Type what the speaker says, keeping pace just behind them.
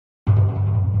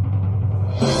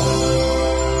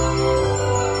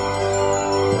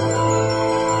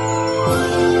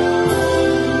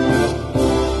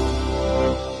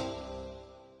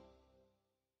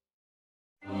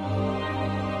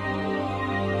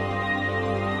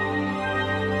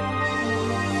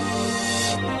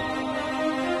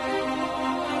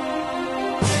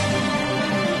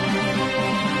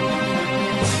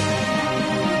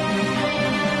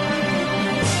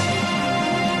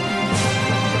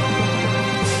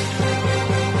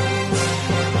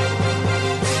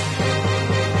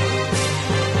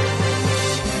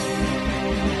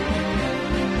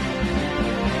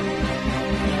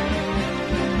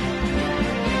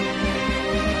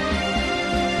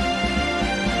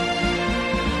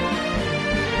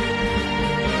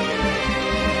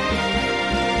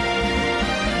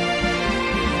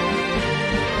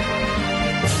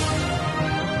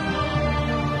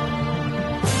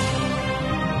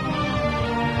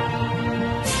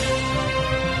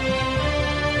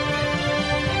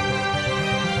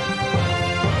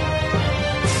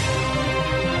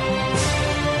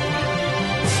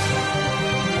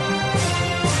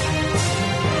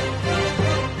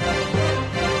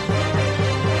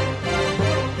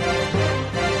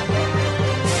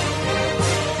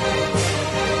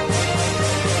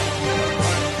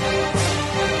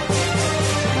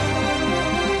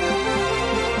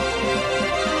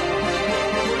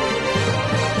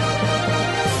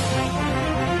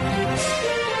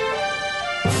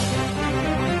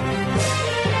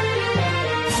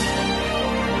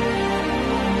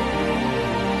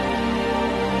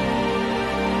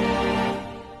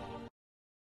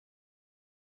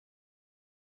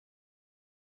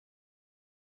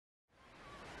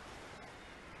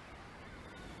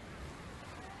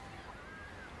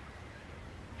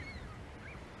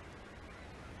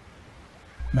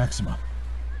Maxima,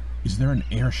 is there an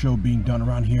air show being done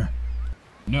around here?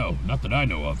 No, not that I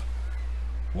know of.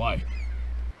 Why?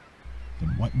 Then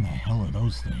what in the hell are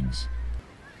those things?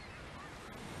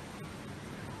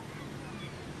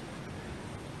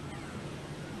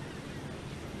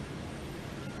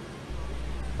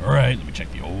 Alright, let me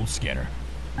check the old scanner.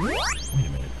 Wait a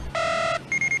minute.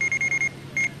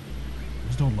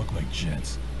 Those don't look like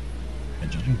jets. And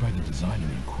judging by the design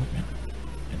and the equipment,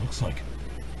 it looks like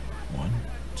 1,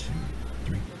 2,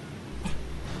 3.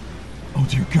 Oh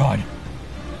dear God.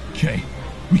 Okay,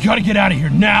 we gotta get out of here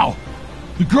now.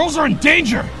 The girls are in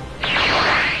danger.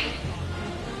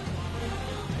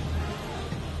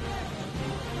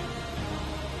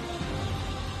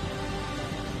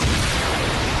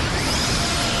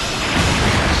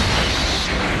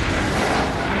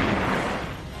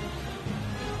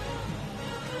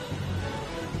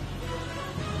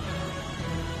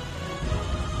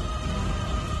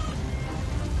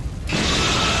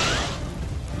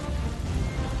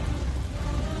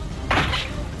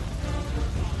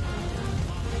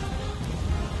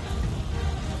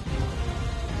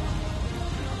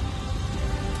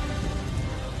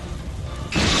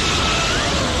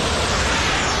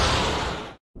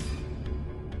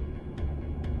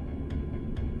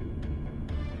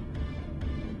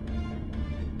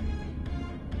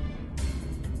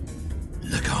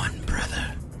 Look on,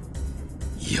 brother.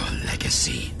 Your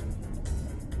legacy.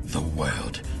 The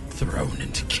world thrown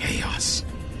into chaos.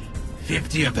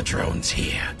 50 of the drones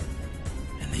here,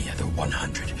 and the other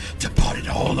 100 departed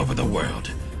all over the world.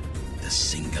 The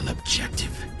single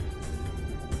objective.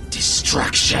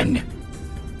 Destruction!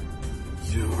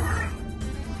 You're...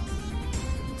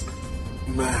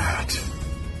 mad.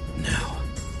 No.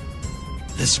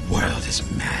 This world is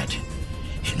mad.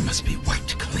 It must be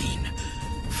wiped clean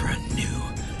for a new,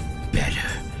 better,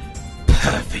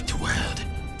 perfect world.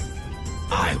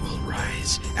 I will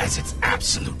rise as its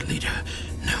absolute leader.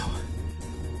 No.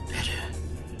 Better.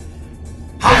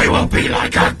 I will be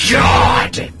like a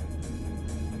god!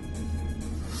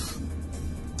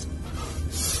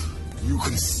 You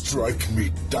can strike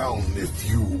me down if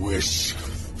you wish.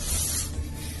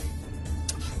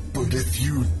 But if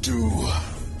you do,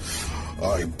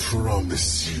 I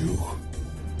promise you,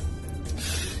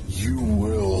 you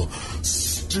will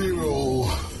still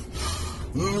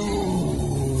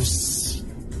lose.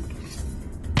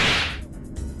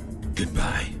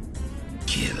 Goodbye.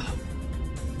 Kill.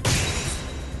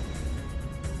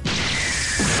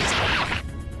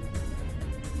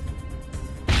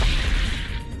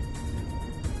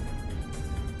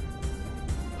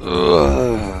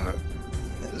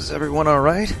 Is everyone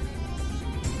alright?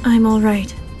 I'm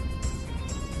alright.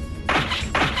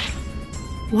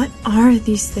 What are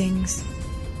these things?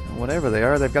 Whatever they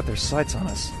are, they've got their sights on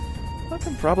us.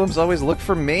 Fucking problems always look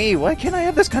for me. Why can't I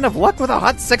have this kind of luck with a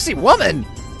hot, sexy woman?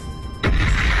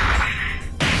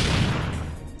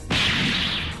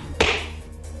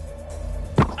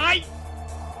 Ay!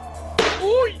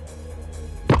 Uy!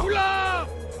 Ula!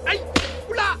 Ay!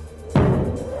 Ula!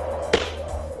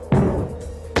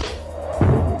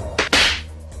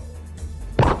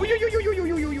 Uy, uy, uy, uy,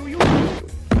 uy, uy, uy, uy, uy.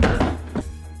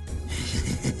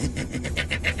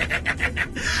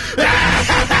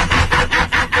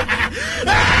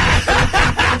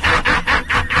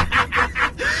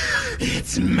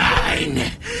 It's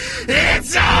mine!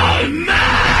 It's all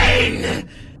mine!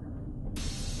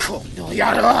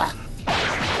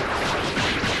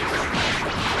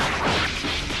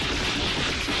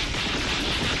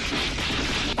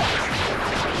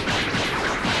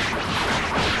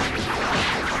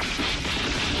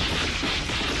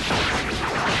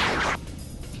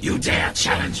 You dare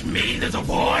challenge me, little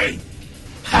boy?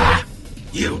 Ha!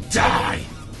 You die!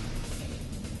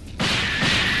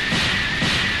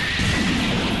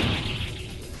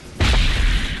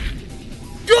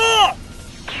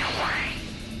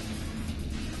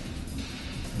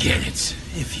 Get it,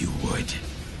 if you would.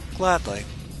 Gladly.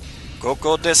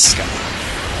 Goko desu ka?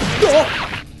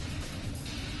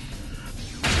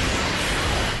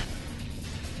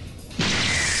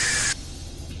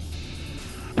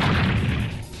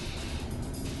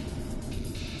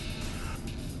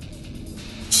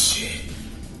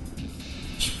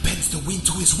 He bends the wind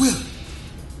to his will.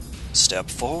 Step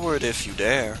forward if you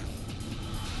dare.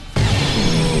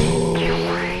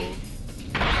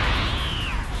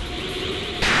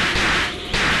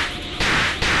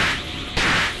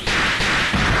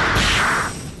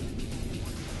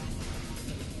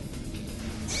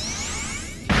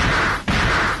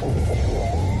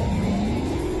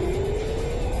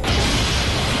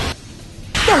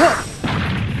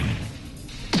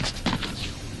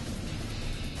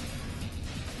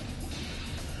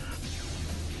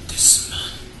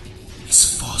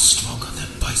 stronger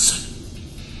than bison.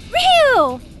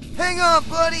 Ryu! Hang on,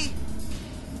 buddy!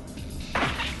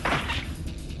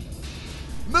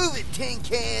 Move it, tin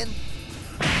can!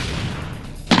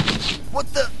 What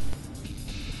the?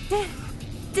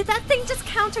 Did that thing just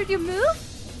counter your move?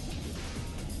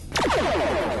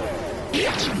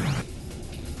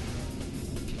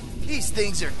 These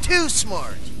things are too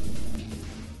smart!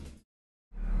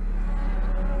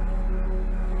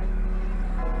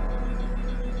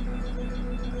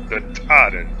 The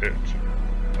Talent Engine,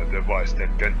 a device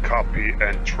that can copy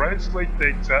and translate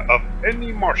data of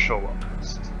any martial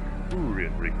artist.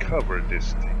 Urien recovered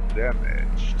this thing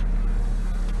damaged.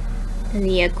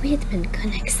 The equipment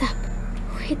connects up.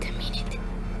 Wait a minute.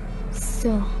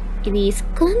 So, this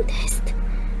contest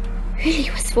really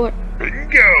was for...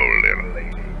 Bingo, little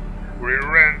lady. We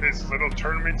ran this little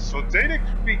tournament so data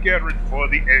could be gathered for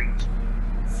the end.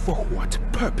 For what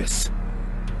purpose?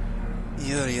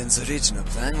 Urien's original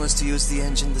plan was to use the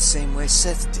engine the same way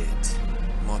Seth did.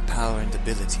 More power and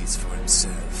abilities for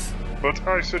himself. But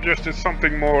I suggested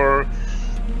something more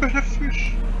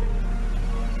beneficial.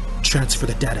 Transfer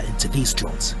the data into these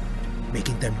drones,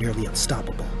 making them nearly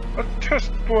unstoppable. A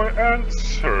test boy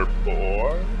answer,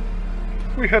 boy.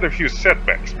 We had a few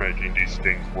setbacks making these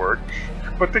things work,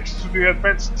 but thanks to the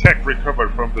advanced tech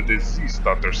recovered from the deceased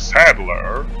Dr.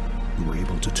 Sadler, We were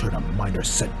able to turn a minor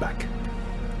setback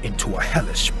into a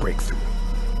hellish breakthrough.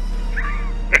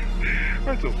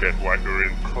 I don't get why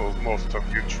Urien calls most of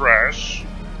you trash.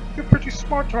 You're pretty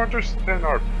smart to understand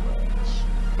our plans.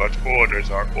 But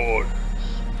orders are orders.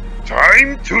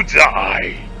 Time to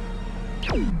die!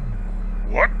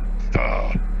 What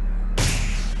the?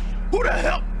 Who the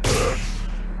hell?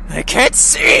 I can't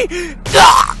see!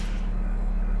 Ah!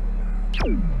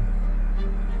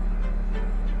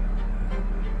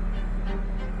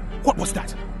 What was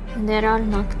that? They're all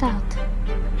knocked out.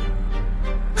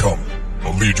 Come,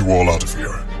 I'll lead you all out of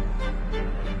here.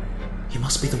 You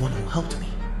must be the one who helped me.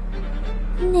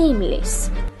 Nameless.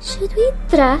 Should we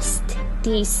trust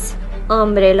this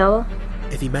umbrella?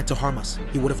 If he meant to harm us,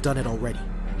 he would have done it already.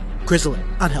 Krizalid,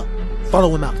 Angel,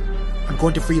 follow him out. I'm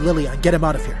going to free Lilia and get him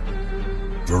out of here.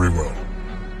 Very well.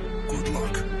 Good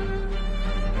luck.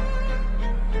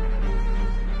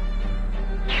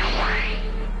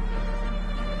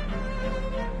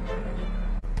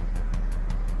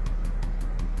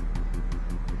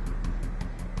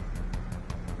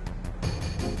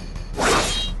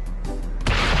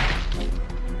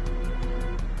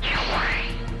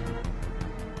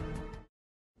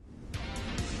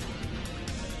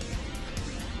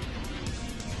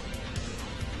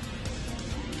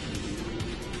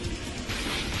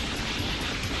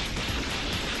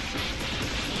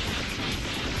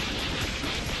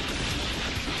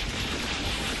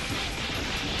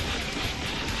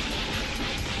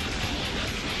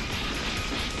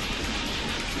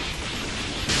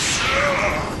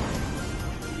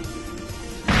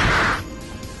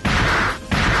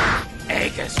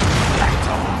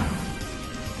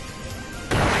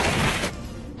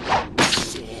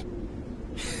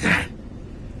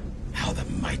 How the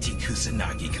mighty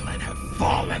Kusanagi clan have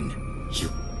fallen. You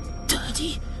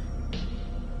dirty...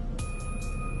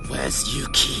 Where's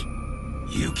Yuki?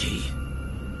 Yuki?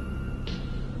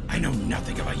 I know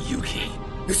nothing about Yuki.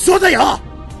 So they are!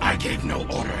 I gave no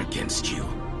order against you,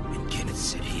 and Kenneth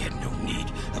said he had no need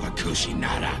of a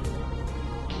Kushinara.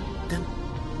 Then,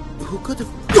 who could have...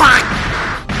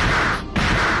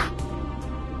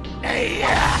 Hey!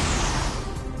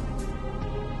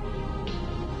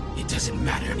 It doesn't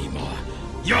matter anymore.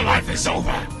 Your life is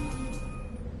over.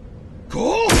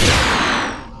 Cool?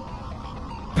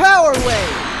 Power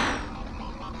wave!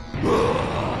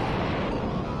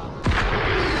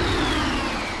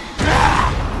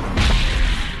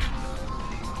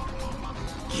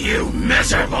 You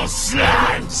miserable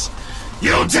slimes!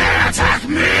 You dare attack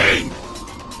me!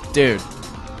 Dude.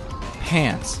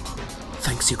 Pants.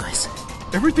 Thanks, you guys.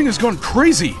 Everything has gone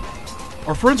crazy!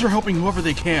 Our friends are helping whoever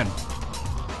they can.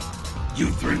 You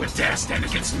three would dare stand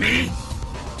against me?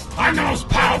 I'm the most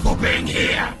powerful being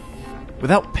here!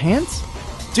 Without pants?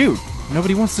 Dude,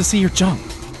 nobody wants to see your junk.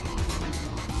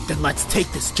 Then let's take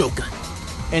this Joker.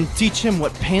 And teach him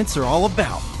what pants are all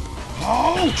about.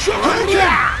 Oh!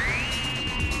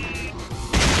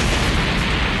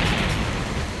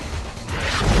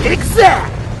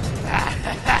 Exact!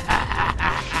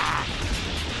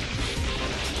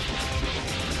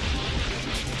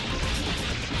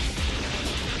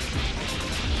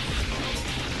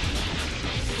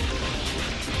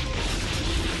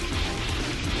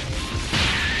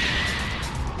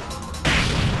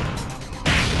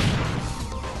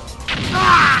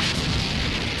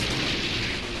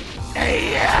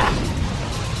 Hey,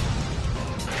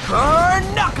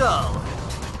 go!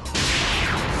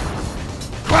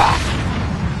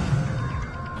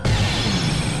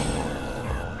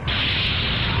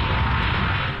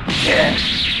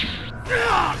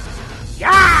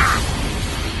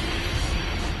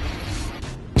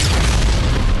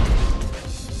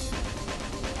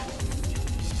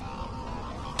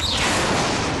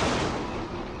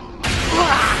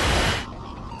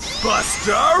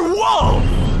 Buster Wolf!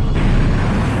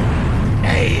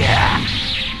 Hey,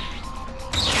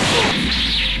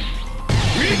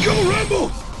 Rico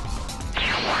Rumble!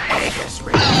 Vegas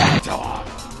Reactor!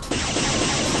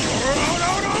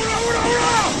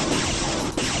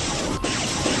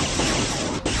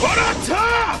 On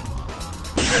top!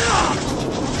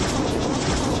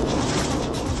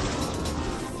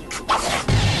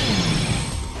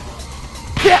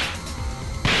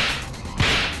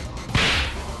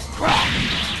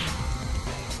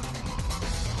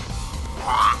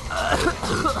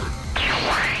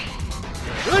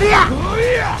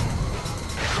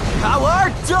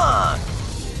 Power done!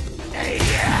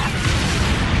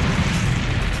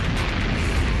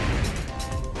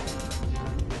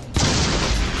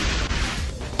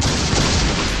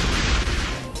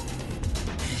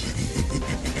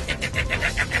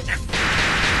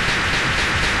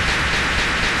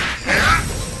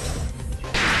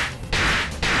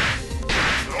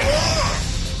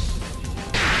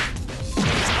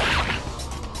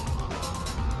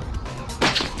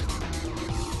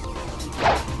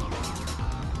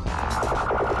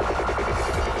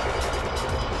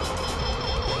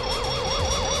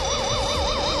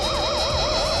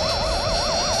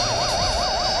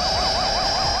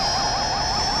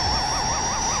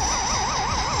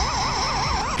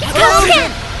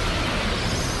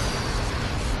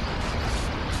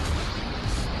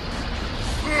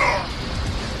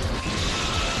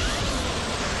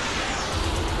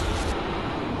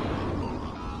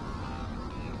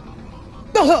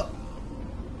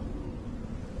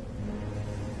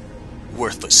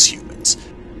 Worthless humans.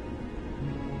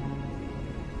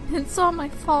 It's all my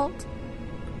fault.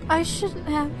 I shouldn't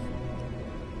have.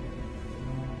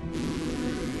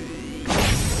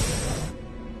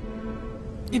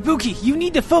 Ibuki, you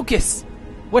need to focus!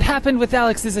 What happened with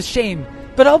Alex is a shame,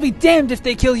 but I'll be damned if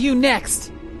they kill you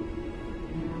next!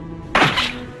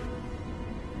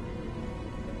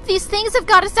 These things have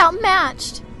got us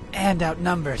outmatched. And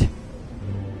outnumbered.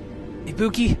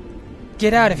 Ibuki,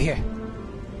 get out of here.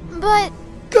 But...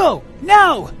 Go!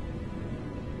 Now!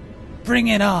 Bring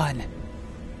it on.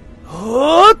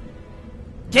 Hook!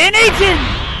 Genagin!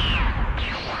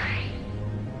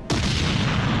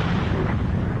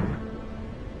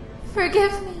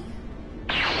 Forgive me.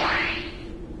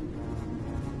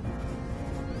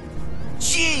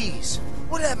 Jeez!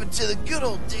 What happened to the good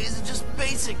old days of just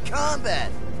basic combat?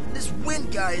 This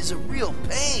wind guy is a real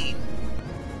pain.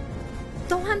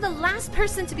 Though I'm the last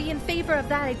person to be in favor of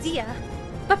that idea,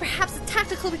 but perhaps a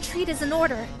tactical retreat is in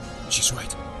order. She's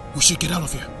right. We should get out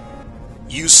of here.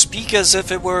 You speak as if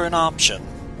it were an option.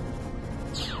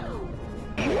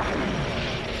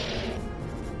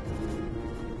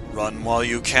 Run while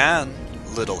you can,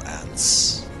 little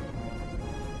ants.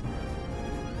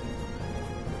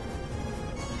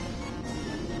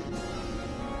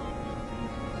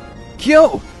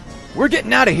 Yo! We're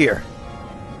getting out of here!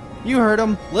 You heard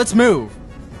him. Let's move.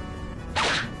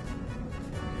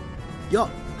 Yo,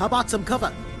 how about some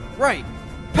cover? Right.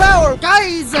 Power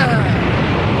Geyser!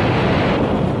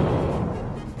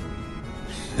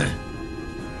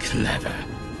 Clever.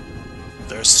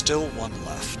 There's still one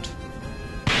left.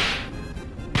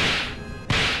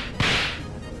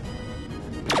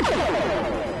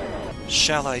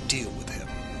 Shall I deal with him?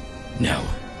 No.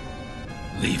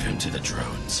 Leave him to the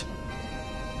drones.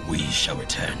 We shall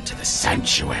return to the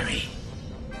sanctuary.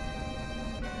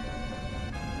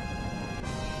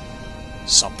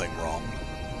 Something wrong?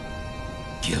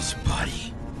 Gil's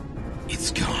body.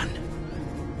 It's gone.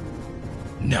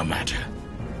 No matter.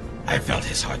 I felt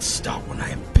his heart stop when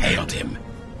I impaled him.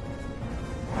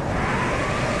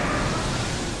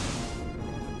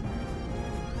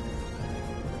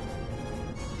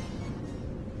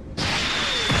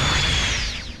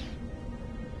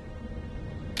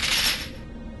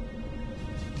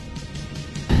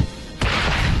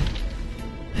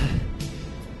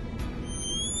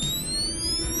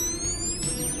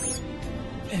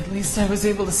 At least I was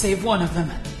able to save one of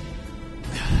them.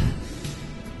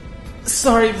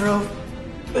 Sorry, bro,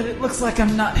 but it looks like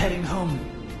I'm not heading home.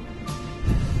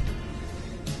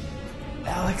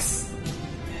 Alex,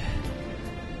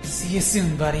 see you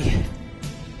soon, buddy.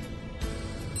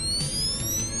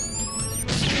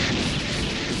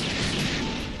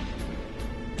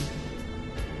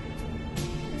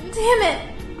 Damn it!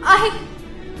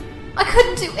 I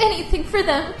couldn't do anything for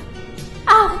them.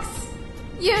 Alex,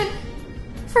 Yun,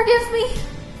 forgive me.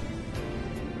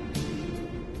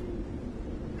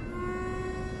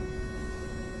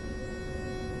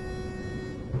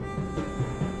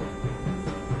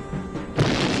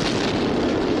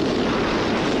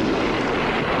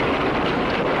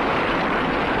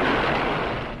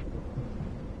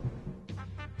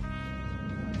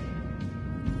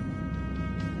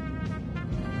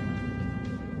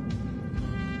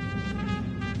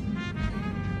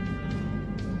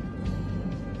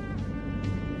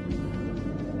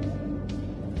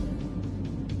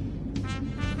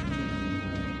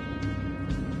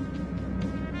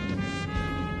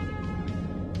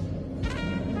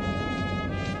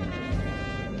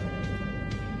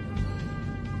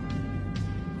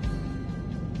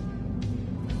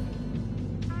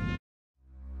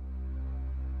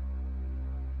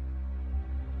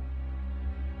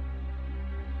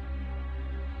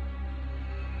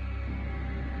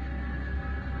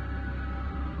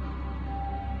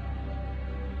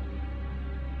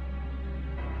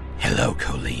 Hello,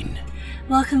 Colleen.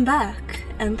 Welcome back,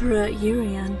 Emperor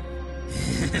Urien.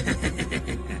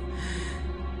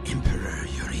 Emperor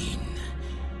Urien.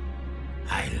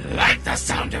 I like the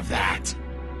sound of that.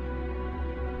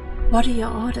 What are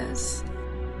your orders?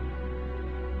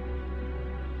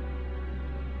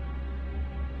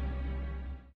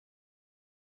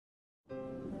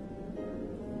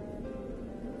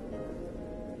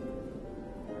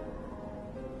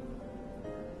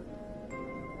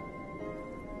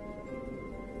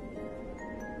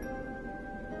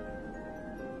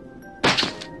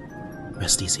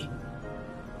 Rest easy.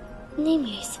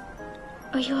 Nameless,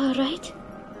 are you alright?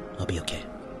 I'll be okay.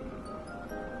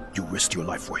 You risked your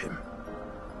life for him.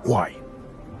 Why?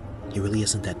 He really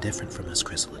isn't that different from us,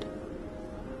 Krizalid.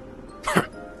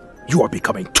 You are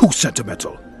becoming too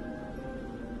sentimental.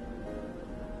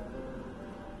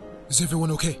 Is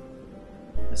everyone okay?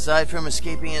 Aside from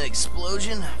escaping an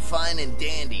explosion, fine and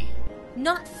dandy.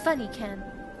 Not funny, Ken.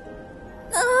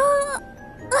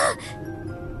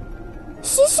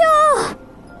 Shisho!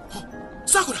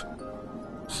 Sakura!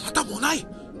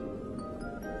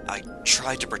 I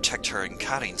tried to protect her and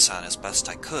Karin-san as best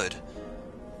I could,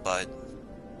 but...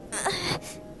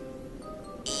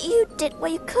 You did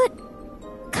what you could,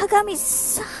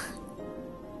 Kagami-san.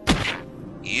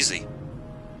 Easy.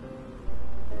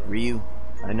 Ryu,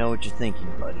 I know what you're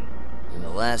thinking, buddy. And the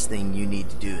last thing you need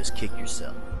to do is kick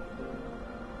yourself.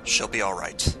 She'll be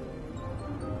alright.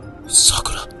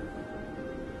 Sakura!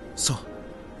 So,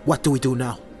 what do we do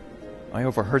now? I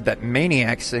overheard that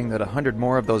maniac saying that 100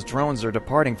 more of those drones are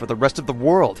departing for the rest of the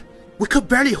world. We could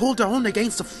barely hold our own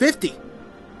against the 50.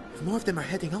 More of them are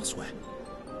heading elsewhere.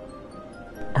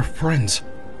 Our friends.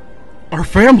 Our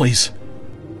families.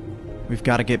 We've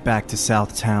got to get back to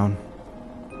South Town.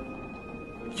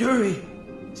 Yuri!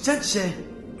 Sensei!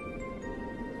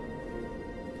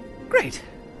 Great.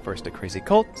 First a crazy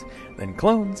cult, then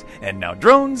clones, and now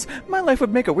drones. My life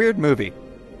would make a weird movie.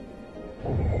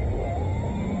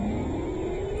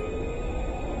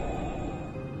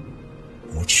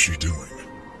 What's she doing?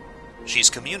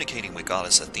 She's communicating with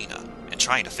Goddess Athena and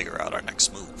trying to figure out our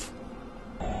next move.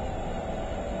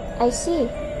 I see.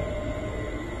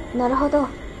 Naruhodo.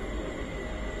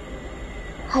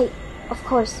 Hai, of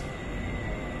course.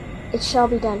 It shall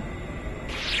be done.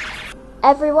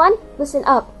 Everyone, listen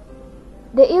up.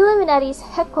 The Illuminati's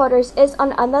headquarters is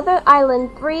on another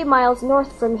island 3 miles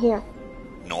north from here.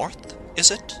 North, is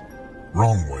it?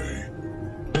 Wrong way.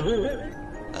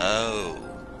 Oh,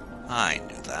 I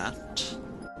knew that.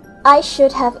 I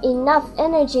should have enough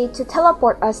energy to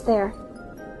teleport us there.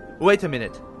 Wait a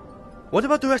minute. What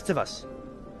about the rest of us?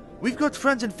 We've got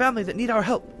friends and family that need our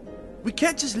help. We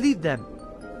can't just leave them.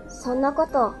 そんなこ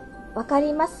とわか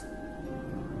ります。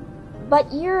But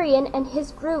Urien and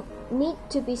his group need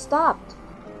to be stopped.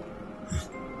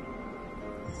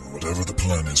 Whatever the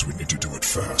plan is, we need to do it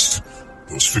fast.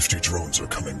 Those 50 drones are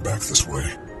coming back this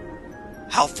way.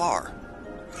 How far?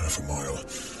 Half a mile.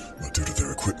 But due to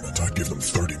their equipment, I'd give them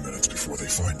 30 minutes before they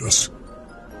find us.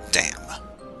 Damn.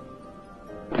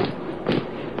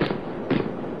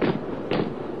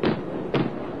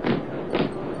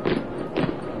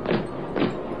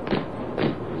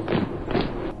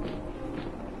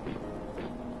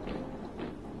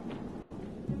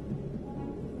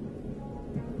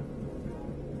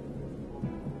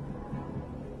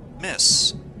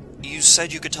 Miss, you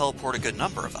said you could teleport a good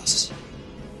number of us.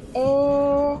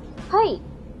 Hi.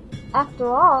 After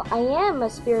all, I am a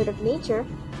spirit of nature.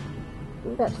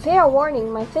 But fair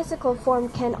warning, my physical form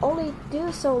can only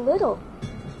do so little.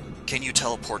 Can you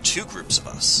teleport 2 groups of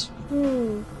us?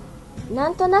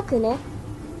 Nantonaku ne.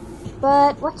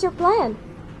 But what's your plan?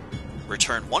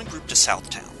 Return one group to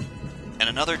Southtown, and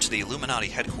another to the Illuminati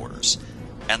headquarters,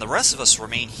 and the rest of us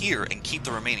remain here and keep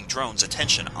the remaining drones'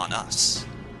 attention on us.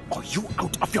 Are you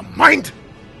out of your mind?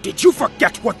 Did you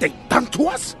forget what they done to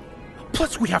us?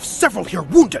 Plus we have several here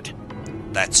wounded.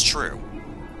 That's true.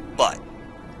 But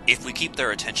if we keep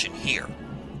their attention here,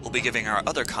 we'll be giving our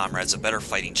other comrades a better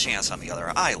fighting chance on the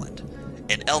other island,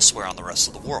 and elsewhere on the rest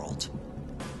of the world.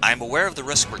 I am aware of the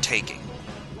risk we're taking,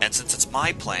 and since it's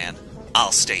my plan,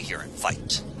 I'll stay here and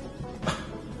fight.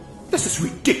 This is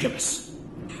ridiculous.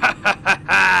 Ha ha ha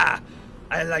ha!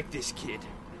 I like this kid.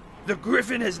 The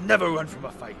Griffin has never run from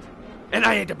a fight, and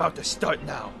I ain't about to start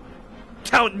now.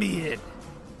 Count me in.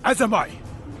 As am I.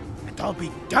 And I'll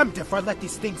be damned if I let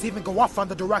these things even go off on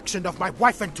the direction of my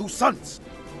wife and 2 sons.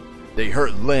 They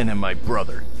hurt Lin and my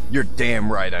brother. You're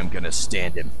damn right I'm gonna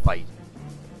stand and fight.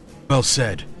 Well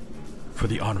said. For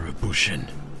the honor of Bushin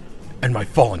and my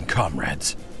fallen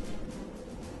comrades.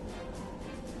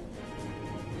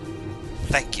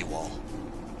 Thank you all.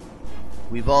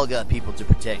 We've all got people to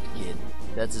protect, kid.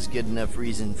 That's as good enough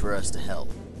reason for us to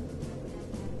help.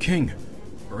 King,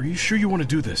 are you sure you want to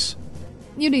do this?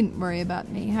 You needn't worry about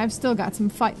me. I've still got some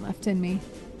fight left in me.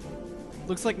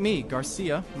 Looks like me,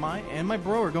 Garcia, and my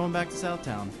bro are going back to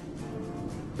Southtown.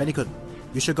 Benimaru,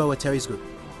 you should go with Terry's group.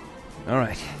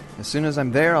 Alright. As soon as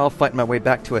I'm there, I'll fight my way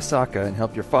back to Osaka and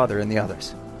help your father and the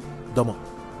others. Domo.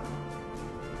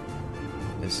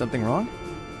 Is something wrong?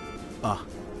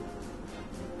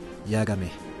 Yagami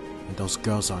and those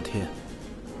girls aren't here.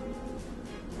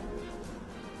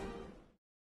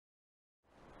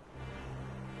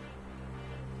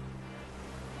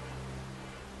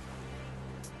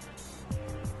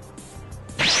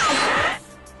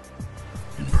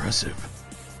 Impressive.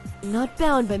 Not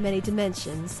bound by many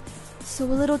dimensions, so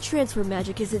a little transfer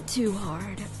magic isn't too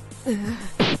hard.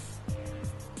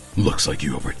 Looks like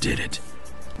you overdid it.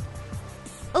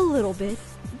 A little bit,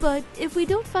 but if we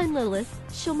don't find Lilith,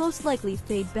 she'll most likely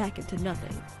fade back into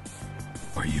nothing.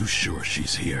 Are you sure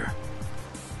she's here?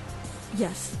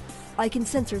 Yes, I can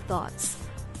sense her thoughts.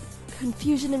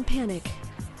 Confusion and panic,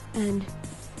 and...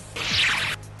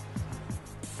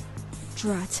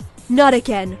 Drat, not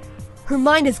again! Her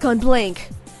mind has gone blank!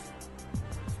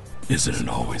 Isn't it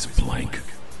always blank?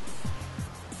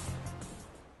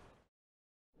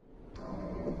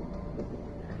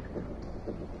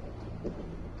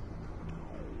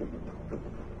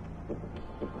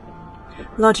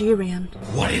 Lord Urien.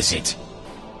 What is it?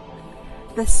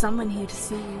 There's someone here to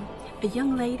see you. A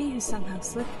young lady who somehow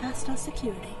slipped past our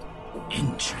security.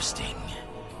 Interesting.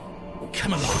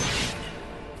 Come along.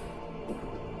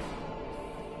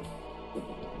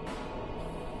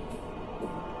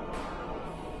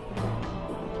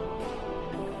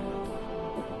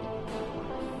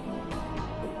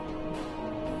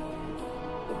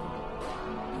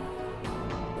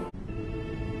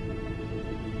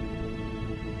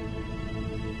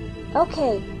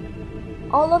 Okay.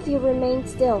 All of you remain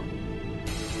still.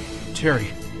 Terry,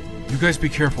 you guys be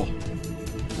careful.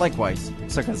 Likewise,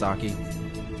 Sakazaki.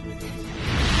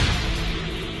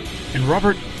 And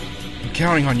Robert, I'm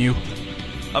counting on you.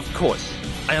 Of course.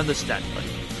 I understand, buddy.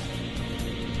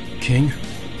 King?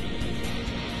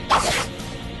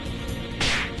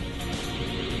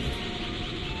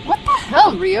 What the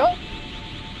hell, Rio?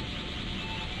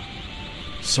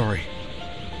 Sorry,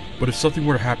 but if something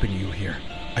were to happen to you here,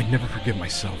 I'd never forgive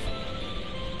myself.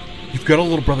 You've got a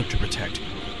little brother to protect.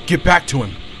 Get back to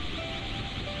him!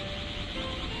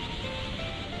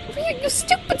 Rio, you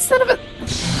stupid son of a...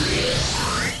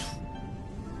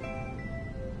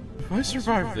 If I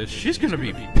survive this, she's gonna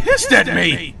be pissed at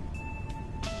me!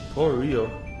 Poor Rio.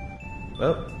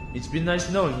 Well, it's been nice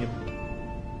knowing him.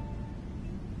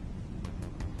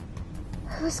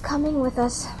 Who's coming with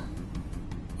us?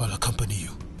 I'll accompany you.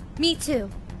 Me too.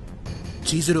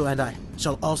 Chizuru and I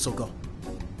shall also go.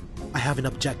 I have an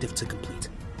objective to complete,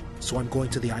 so I'm going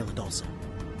to the island also.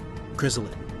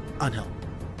 Krizalid, Angel,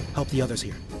 help the others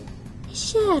here.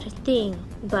 Sure thing,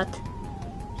 but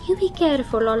you be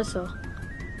careful also.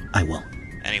 I will.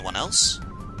 Anyone else?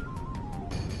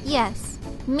 Yes,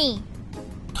 me.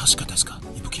 Deska,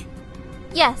 Ibuki.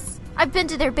 Yes, I've been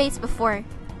to their base before.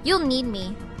 You'll need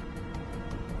me.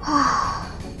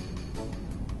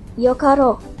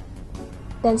 Yokaro.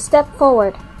 Then step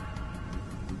forward.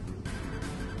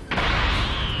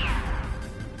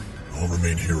 I'll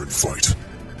remain here and fight.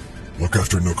 Look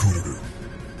after Nakoruru.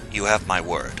 You have my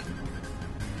word.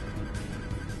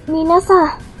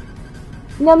 Minasan,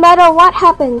 no matter what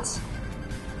happens,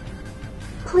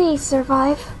 please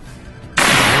survive.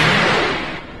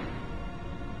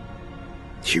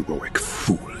 heroic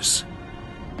fools.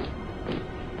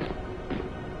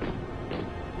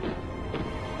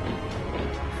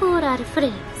 For our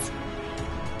friends.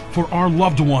 For our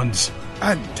loved ones.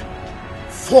 And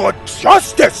for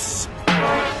justice!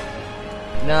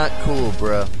 Not cool,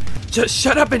 bro. Just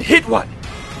shut up and hit one!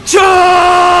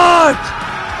 Charge!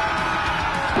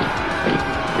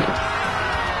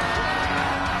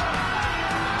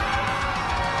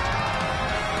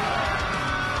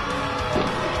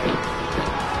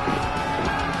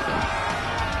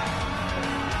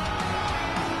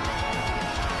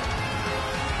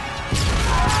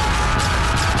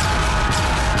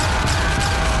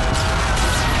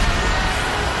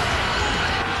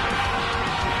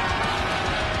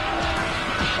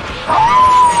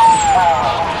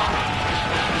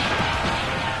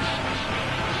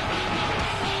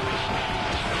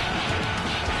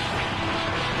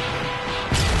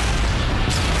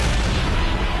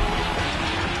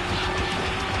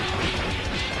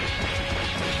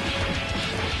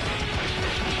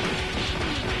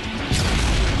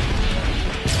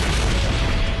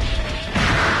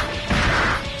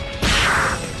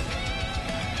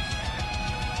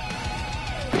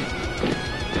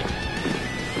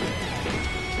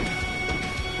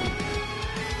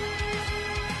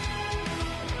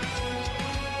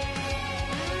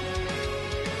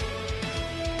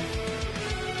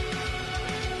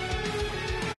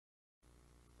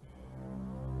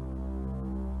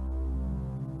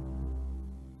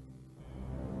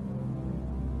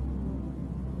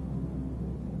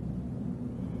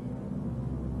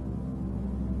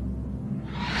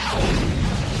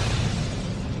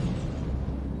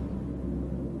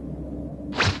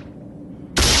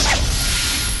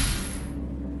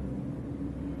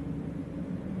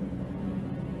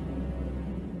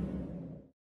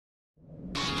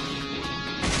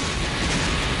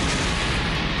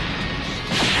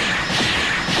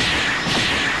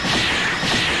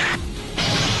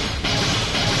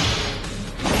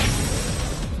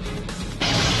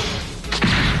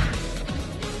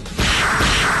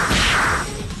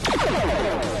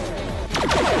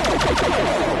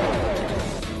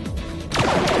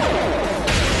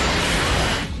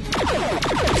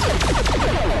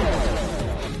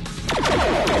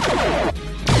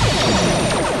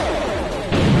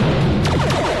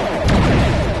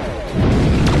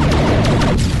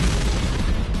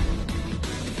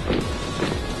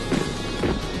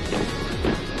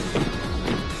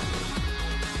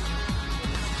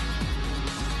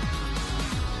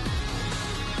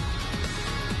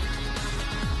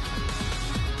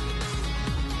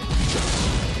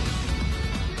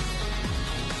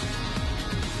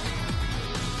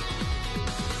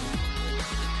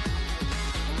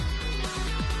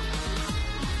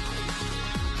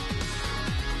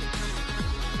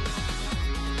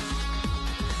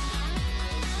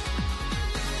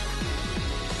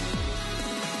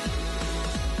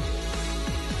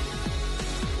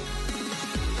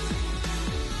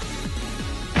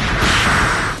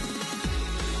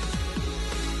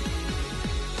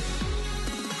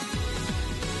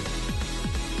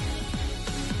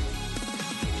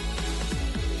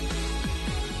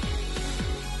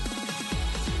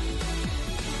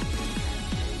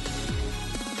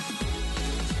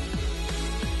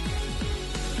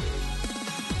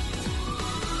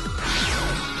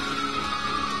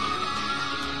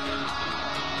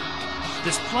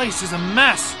 This place is a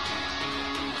mess.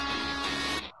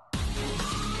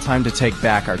 Time to take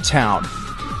back our town.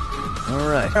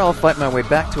 Alright, I'll fight my way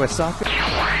back to Asaka.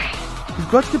 We've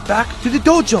got to get back to the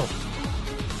dojo!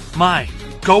 Mai,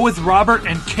 go with Robert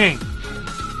and King.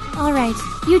 Alright,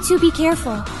 you two be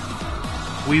careful.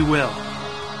 We will.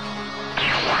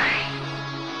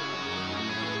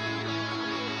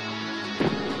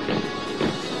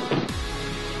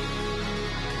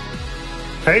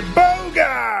 Hey,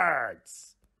 Bogarts!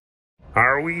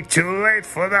 Are we too late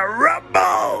for the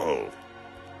rumble?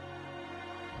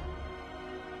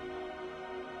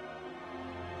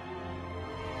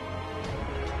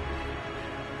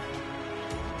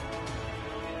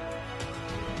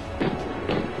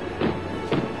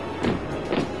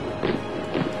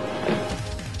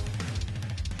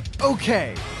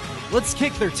 Okay, let's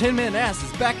kick their tin-man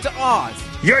asses back to Oz!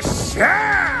 Yes,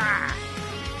 sir!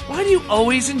 Why do you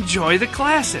always enjoy the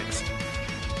classics?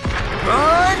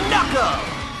 Burn Knuckle!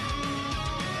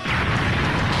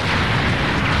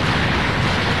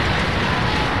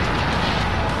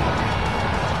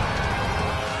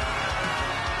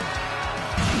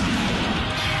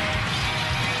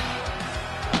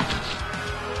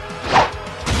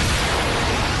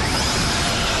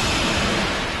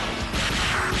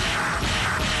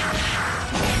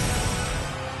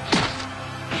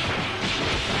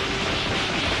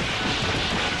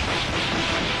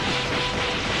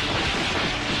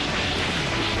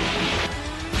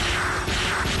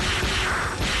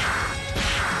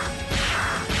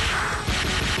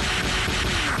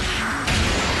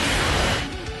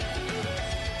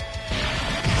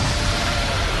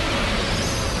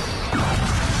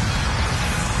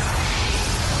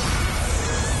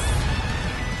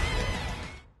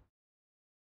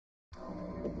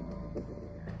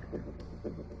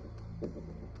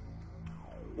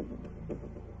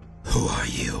 Who are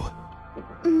you?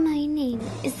 My name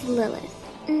is Lilith.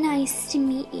 Nice to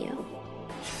meet you.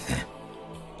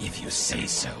 If you say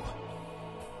so.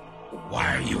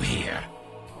 Why are you here?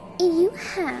 You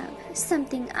have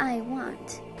something I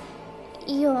want.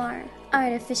 Your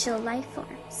artificial life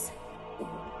forms.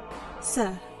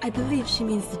 Sir, I believe she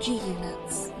means the G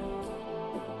units.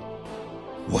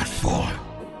 What for?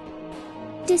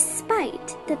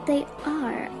 Despite that they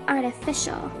are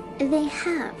artificial, they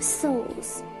have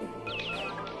souls.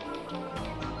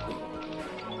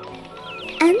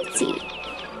 Empty,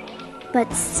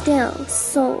 but still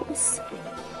souls.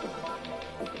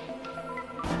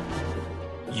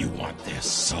 You want their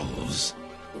souls?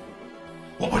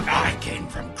 What would I gain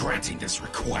from granting this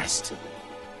request?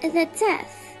 The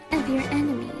death of your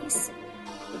enemies.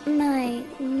 My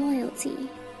loyalty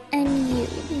and you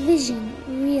vision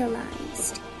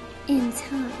realized in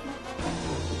time.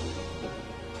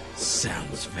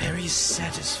 Sounds very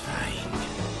satisfying.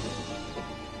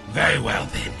 Very well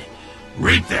then.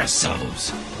 Reap their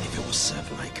souls if it will serve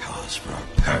my cause for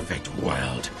a perfect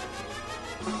world.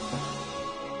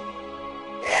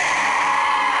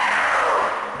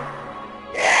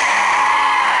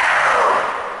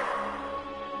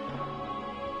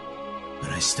 But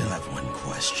I still have one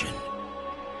question.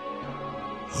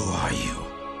 Who are you?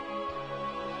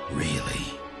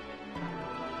 Really?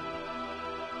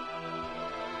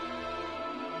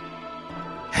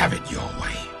 Have it your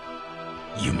way.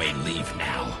 You may leave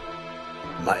now.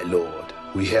 My lord,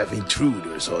 we have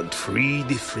intruders on 3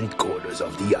 different corners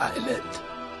of the island.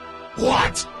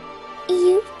 What?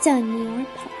 You've done your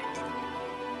part.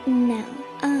 Now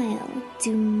I'll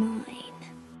do mine.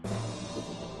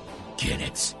 Get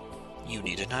it? You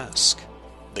needn't ask.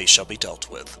 They shall be dealt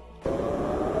with.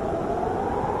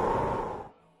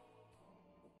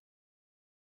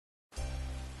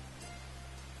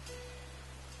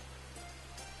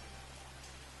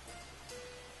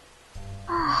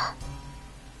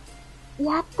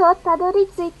 Yatto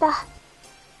tadoritsuita.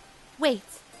 Wait,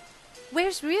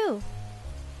 where's Ryu?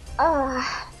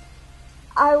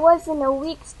 I was in a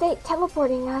weak state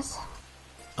teleporting us.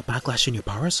 A backlash in your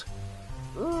powers?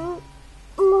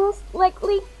 Most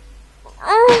likely.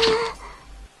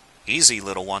 Easy,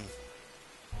 little one.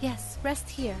 Yes, rest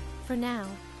here, for now.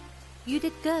 You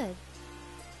did good.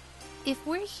 If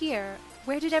we're here,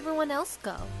 where did everyone else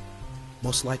go?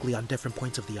 Most likely on different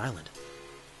points of the island.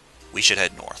 We should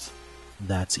head north.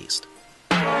 That's east.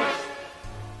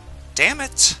 Damn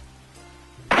it!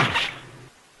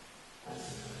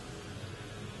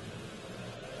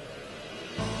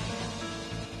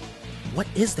 What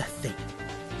is that thing?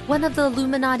 One of the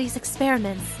Illuminati's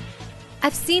experiments.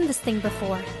 I've seen this thing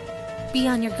before. Be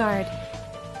on your guard.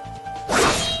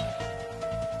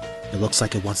 It looks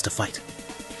like it wants to fight.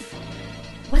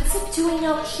 What's it doing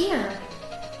out here?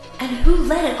 And who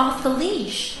let it off the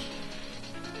leash?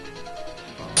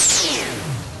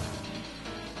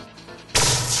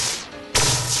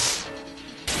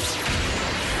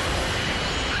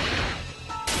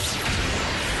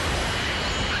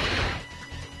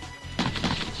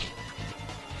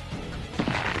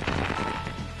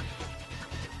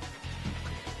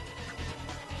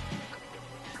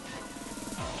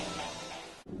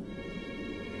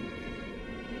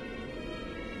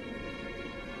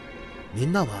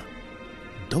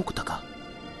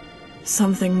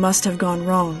 Something must have gone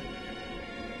wrong.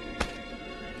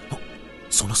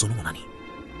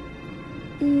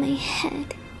 My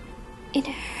head. It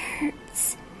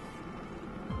hurts.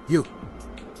 You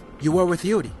were with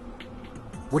Yuri.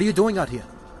 What are you doing out here?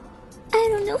 I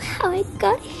don't know how I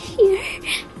got here.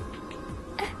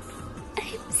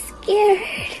 I'm scared.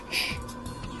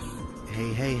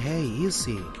 Hey,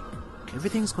 easy.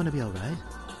 Everything's gonna be alright.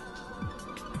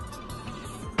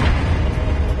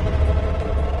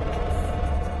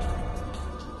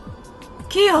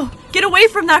 Kyo, get away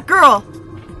from that girl!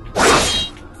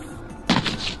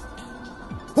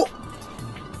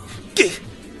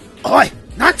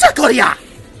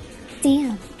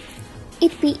 Damn.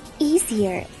 It'd be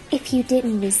easier if you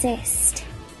didn't resist.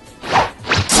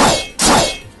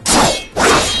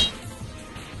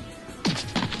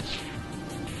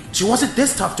 She wasn't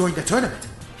this tough during the tournament.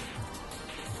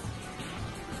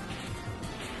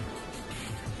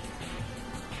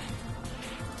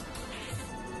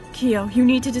 Kyo, you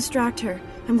need to distract her.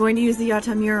 I'm going to use the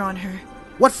Yatamura on her.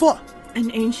 What for?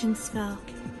 An ancient spell.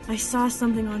 I saw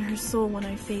something on her soul when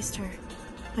I faced her.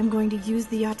 I'm going to use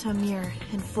the Yatamura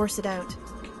and force it out.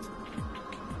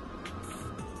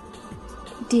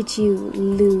 Did you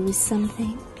lose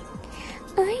something?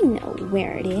 I know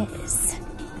where it is.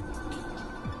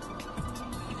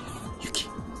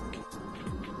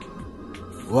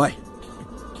 Oi,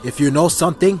 If you know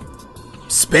something,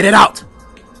 spit it out!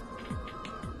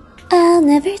 I'll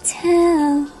never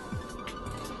tell.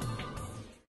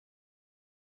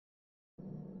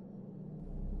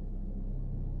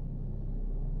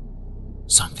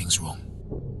 Something's wrong.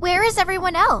 Where is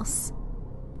everyone else?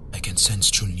 I can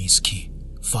sense Chun-li's key,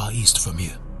 far east from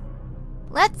here.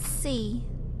 Let's see.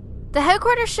 The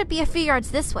headquarters should be a few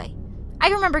yards this way. I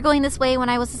remember going this way when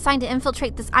I was assigned to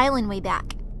infiltrate this island way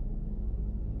back.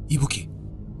 Ibuki,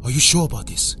 are you sure about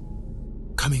this?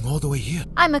 Coming all the way here?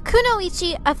 I'm a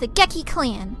Kunoichi of the Geki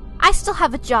clan. I still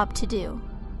have a job to do.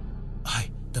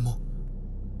 Demo,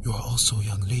 you are also a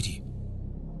young lady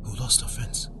who lost her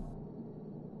friends.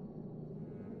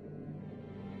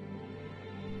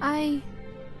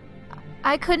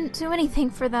 I couldn't do anything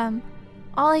for them.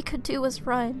 All I could do was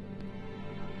run.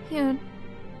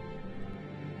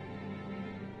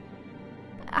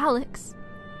 Alex.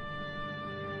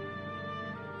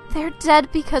 They're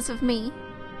dead because of me.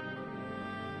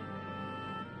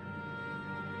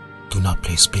 Do not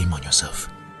place blame on yourself.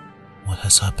 What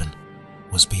has happened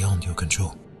was beyond your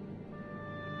control.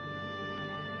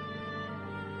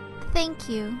 Thank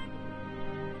you.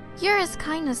 You're as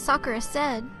kind as Sakura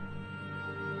said.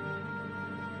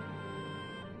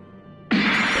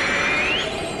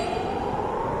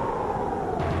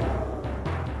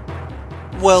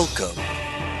 Welcome.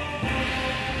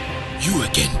 You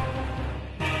again?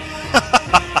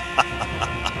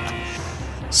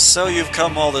 So you've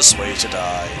come all this way to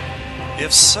die.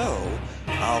 If so,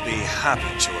 I'll be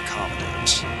happy to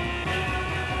accommodate.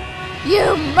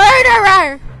 You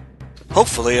murderer!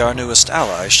 Hopefully our newest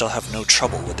ally shall have no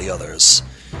trouble with the others.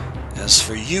 As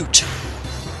for you two,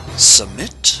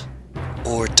 submit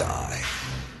or die.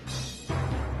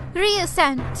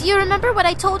 Ryu-san, do you remember what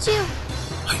I told you?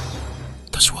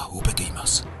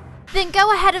 Then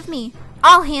go ahead of me.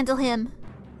 I'll handle him.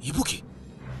 Ibuki,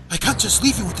 I can't just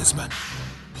leave you with this man.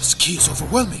 His key is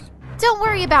overwhelming. Don't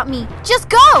worry about me. Just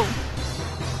go!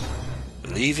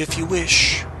 Leave if you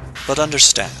wish, but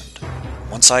understand,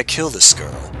 once I kill this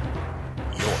girl,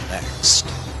 you're next.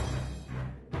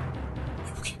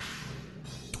 Ibuki,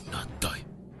 do not die.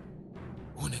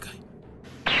 Onegai.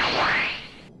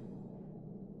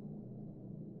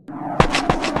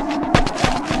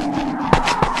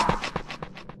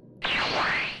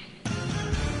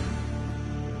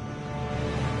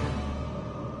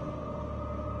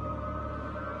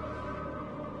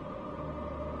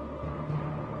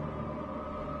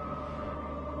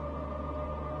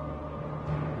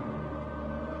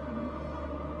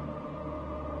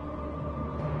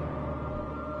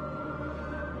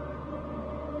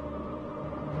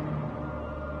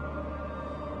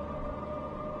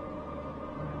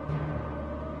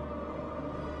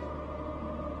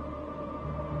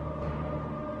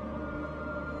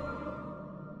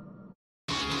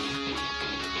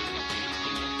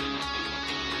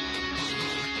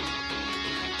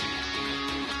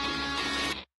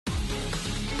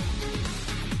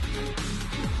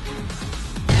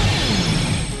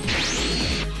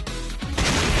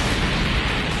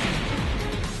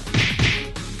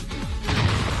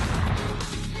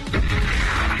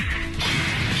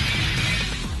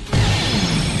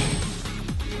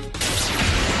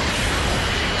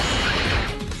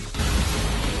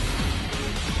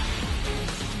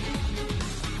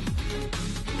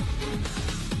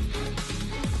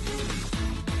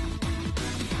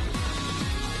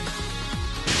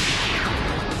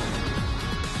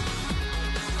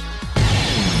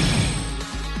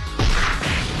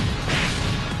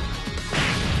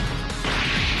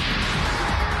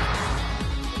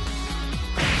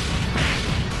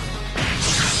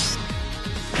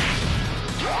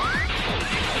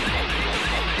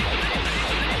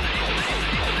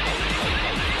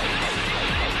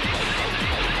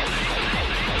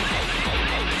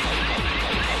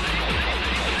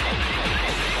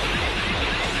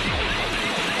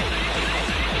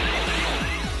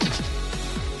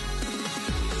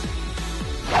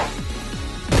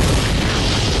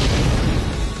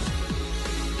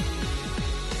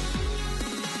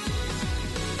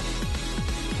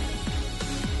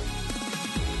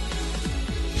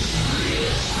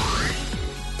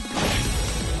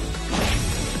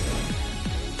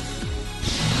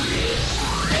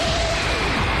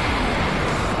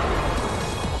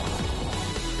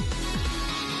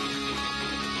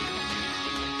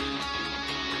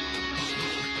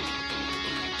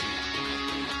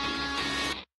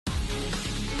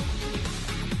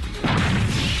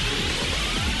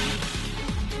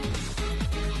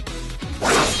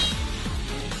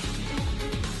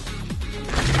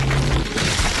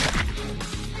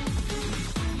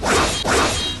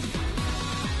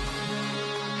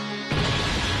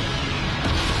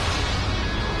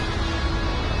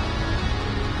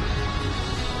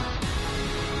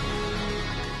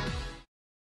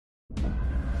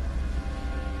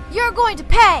 going to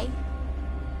pay!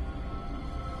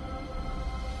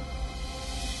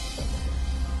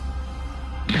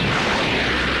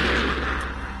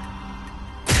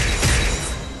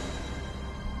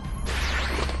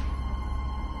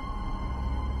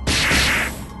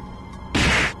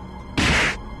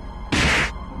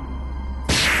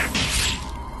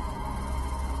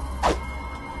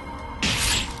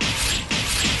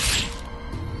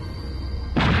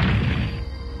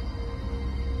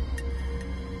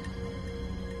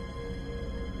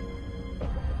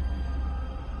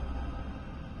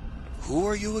 Who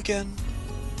are you again?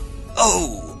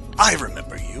 Oh, I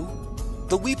remember you.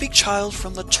 The weeping child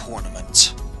from the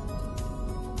tournament.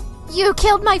 You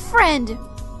killed my friend!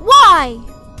 Why?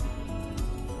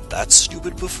 That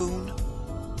stupid buffoon?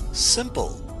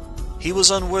 Simple. He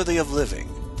was unworthy of living.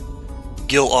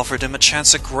 Gil offered him a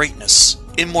chance at greatness,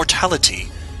 immortality,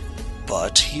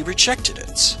 but he rejected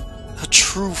it. A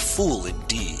true fool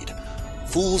indeed.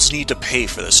 Fools need to pay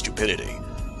for their stupidity.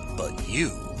 But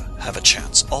you have a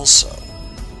chance also.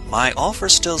 My offer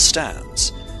still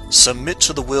stands. Submit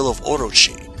to the will of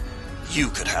Orochi. You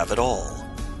could have it all.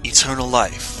 Eternal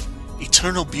life,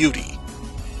 eternal beauty,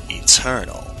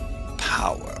 eternal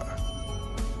power.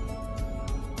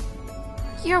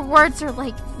 Your words are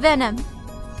like venom.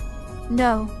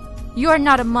 No, you're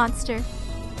not a monster.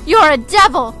 You're a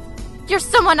devil! You're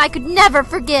someone I could never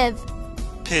forgive!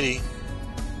 Pity.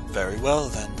 Very well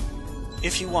then.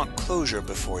 If you want closure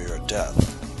before your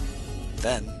death,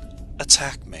 then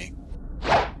attack me.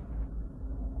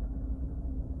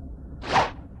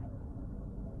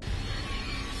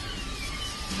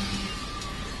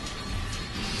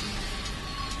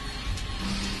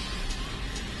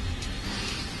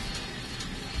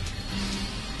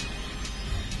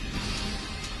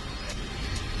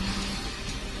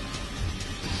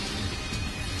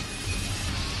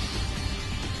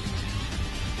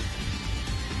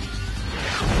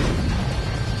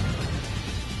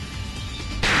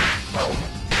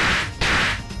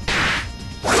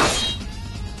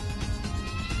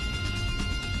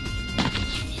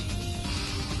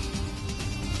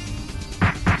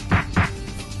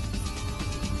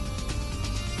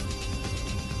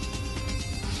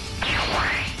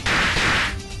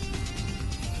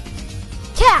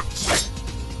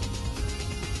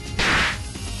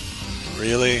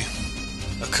 Really?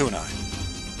 A kunai.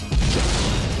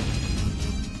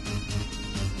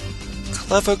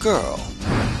 Clever girl.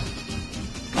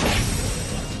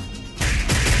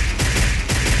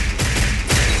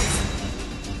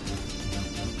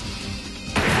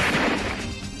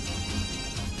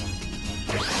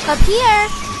 Up here!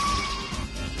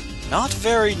 Not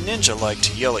very ninja-like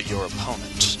to yell at your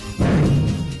opponent.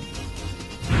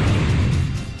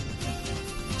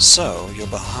 So, you're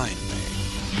behind me.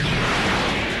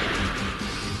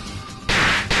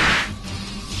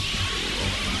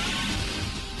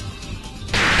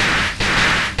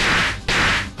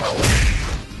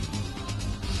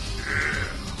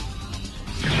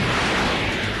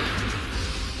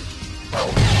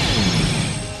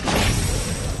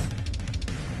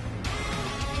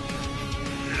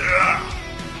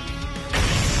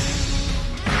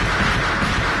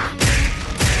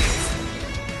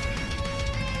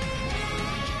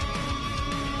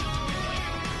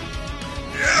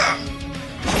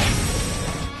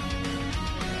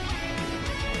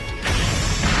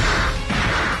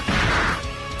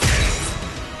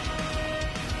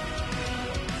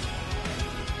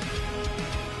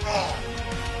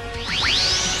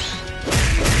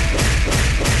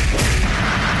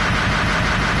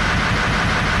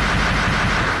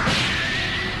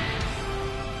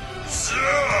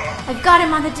 I've got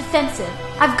him on the defensive.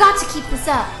 I've got to keep this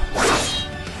up.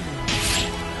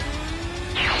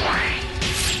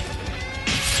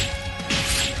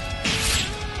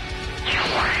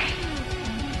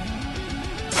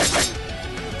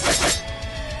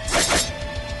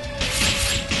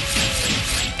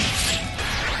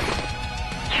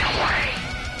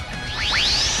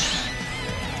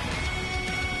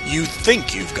 You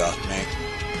think you've got me.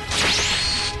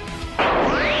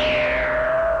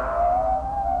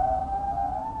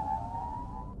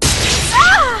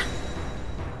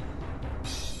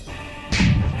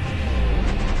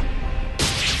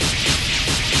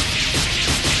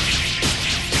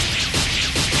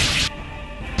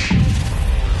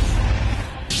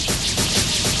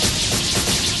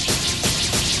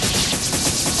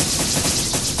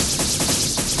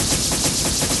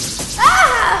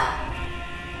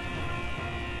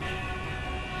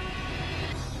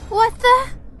 What the?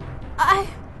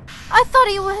 I thought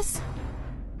he was...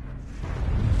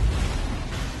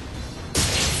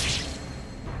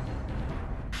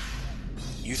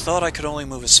 You thought I could only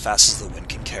move as fast as the wind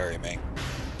can carry me.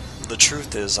 The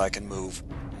truth is, I can move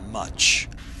much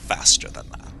faster than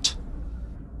that.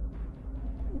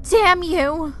 Damn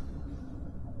you!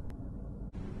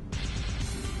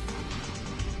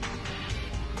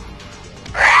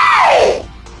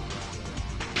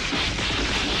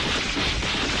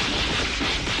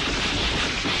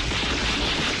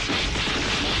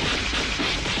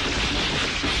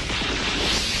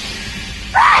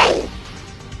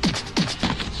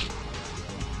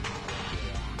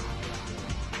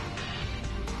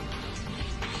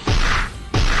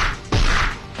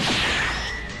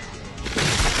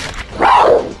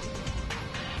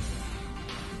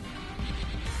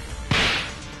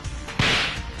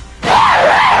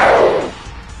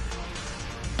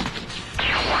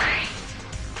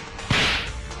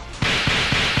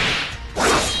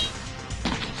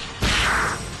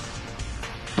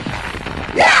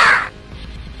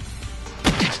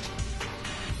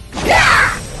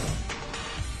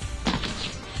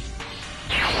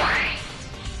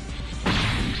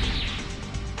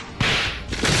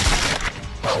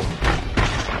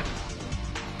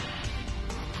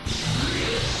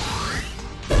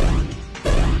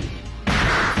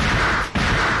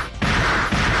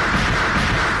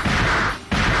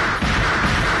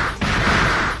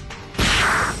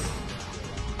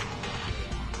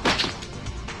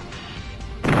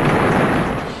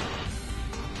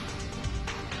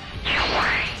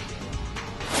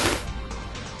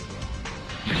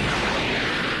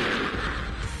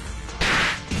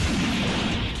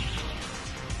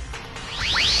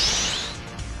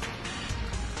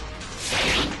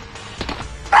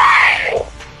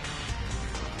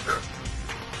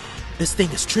 This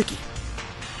thing is tricky.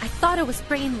 I thought it was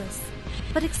brainless,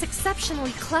 but it's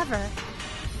exceptionally clever.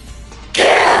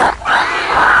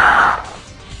 I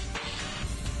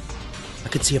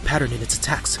can see a pattern in its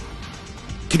attacks.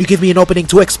 Can you give me an opening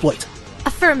to exploit?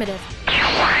 Affirmative.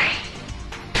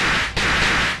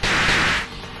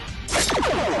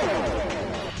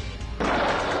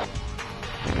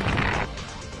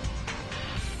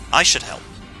 I should help.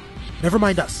 Never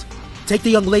mind us. Take the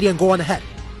young lady and go on ahead.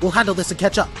 We'll handle this and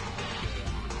catch up.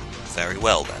 Very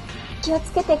well, then. 気を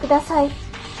つけてください。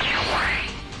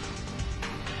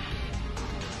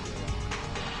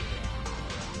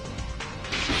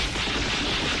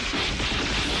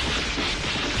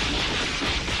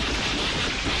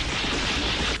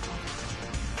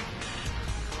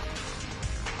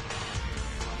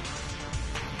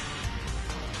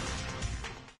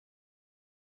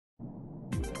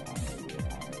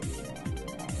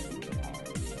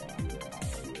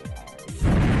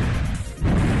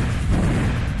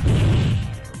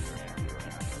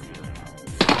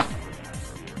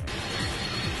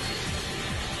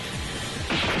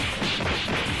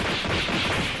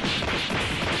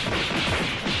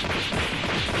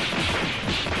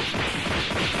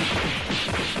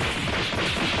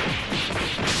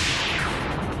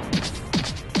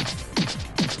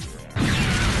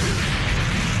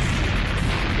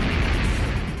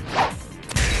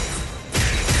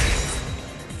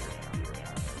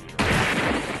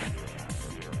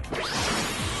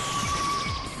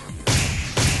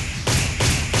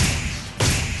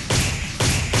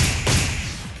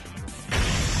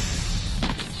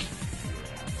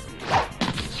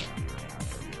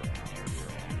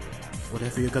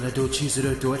Whatever you're gonna do,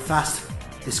 Chizuru, do it fast.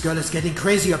 This girl is getting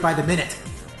crazier by the minute.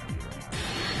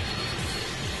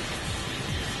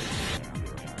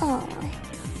 Oh,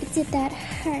 did that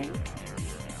hurt?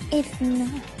 If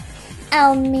not,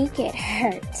 I'll make it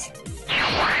hurt.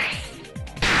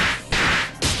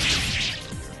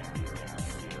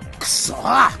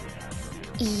 Kusa!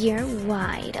 You're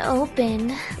wide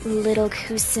open, little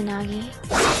Kusanagi.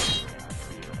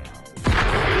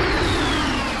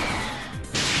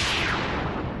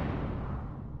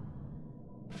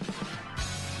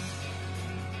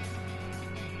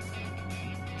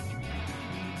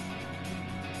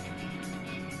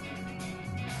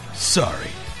 Sorry,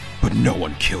 but no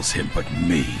one kills him but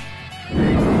me.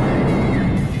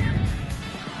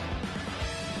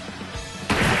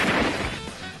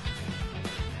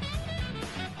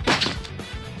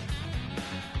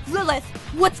 Lilith,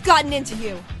 what's gotten into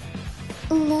you?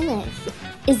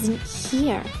 Lilith isn't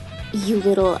here, you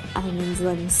little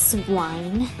Island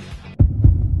swine.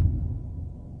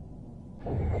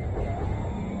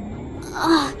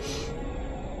 Ugh.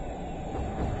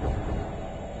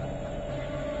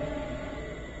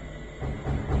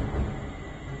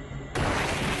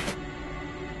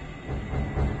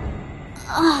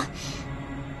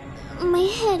 My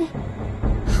head.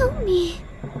 Help me.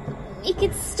 Make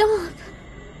it stop.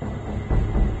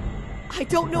 I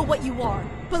don't know what you are,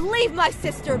 But leave my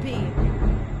sister be!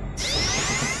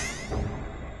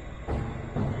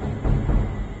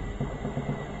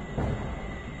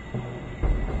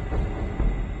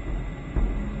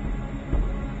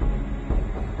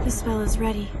 The spell is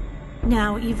ready.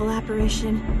 Now, evil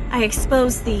apparition, I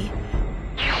expose thee.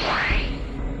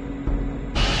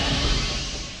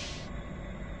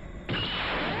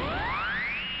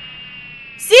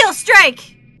 Seal strike!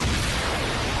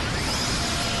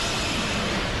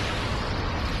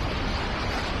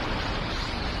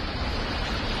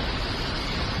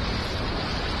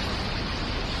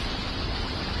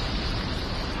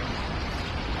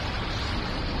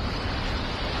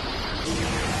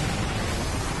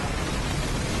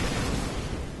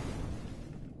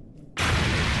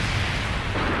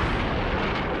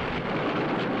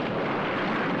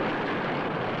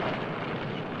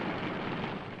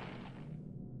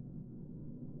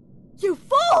 You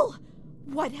fool!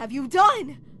 What have you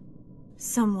done?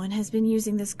 Someone has been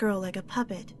using this girl like a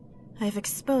puppet. I have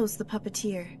exposed the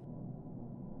puppeteer.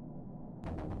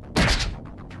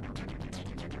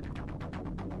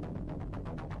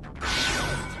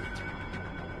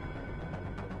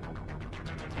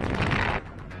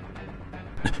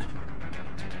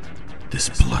 This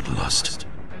bloodlust.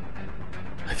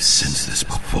 I've sensed this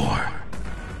before.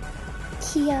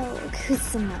 Kyo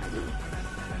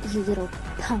Kusamagi, you little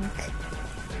punk.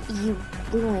 You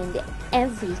ruined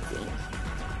everything.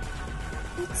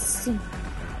 But soon,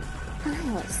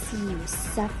 I'll see you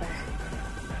suffer.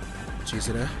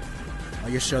 Chizuru, are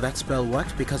you sure that spell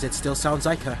worked? Because it still sounds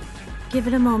like her. Give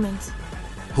it a moment.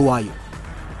 Who are you?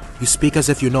 You speak as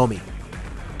if you know me.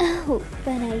 Oh,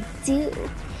 but I do.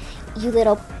 You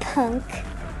little punk.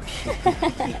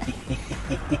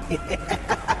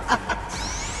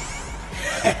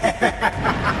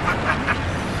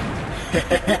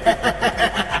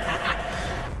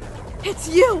 It's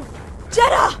you!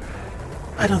 Jeddah!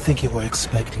 I don't think you were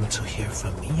expecting to hear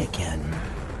from me again.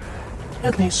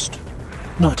 At least,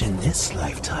 not in this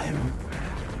lifetime.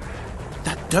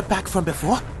 That dirtbag from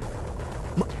before?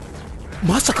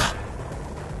 Masaka!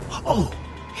 Oh,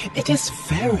 it is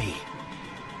very,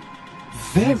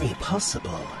 very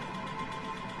possible,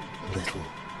 little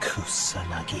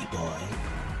Kusanagi boy.